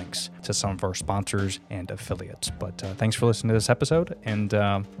discount links to some of our sponsors and affiliates. But thanks for listening to this episode, and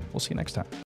we'll see you next time.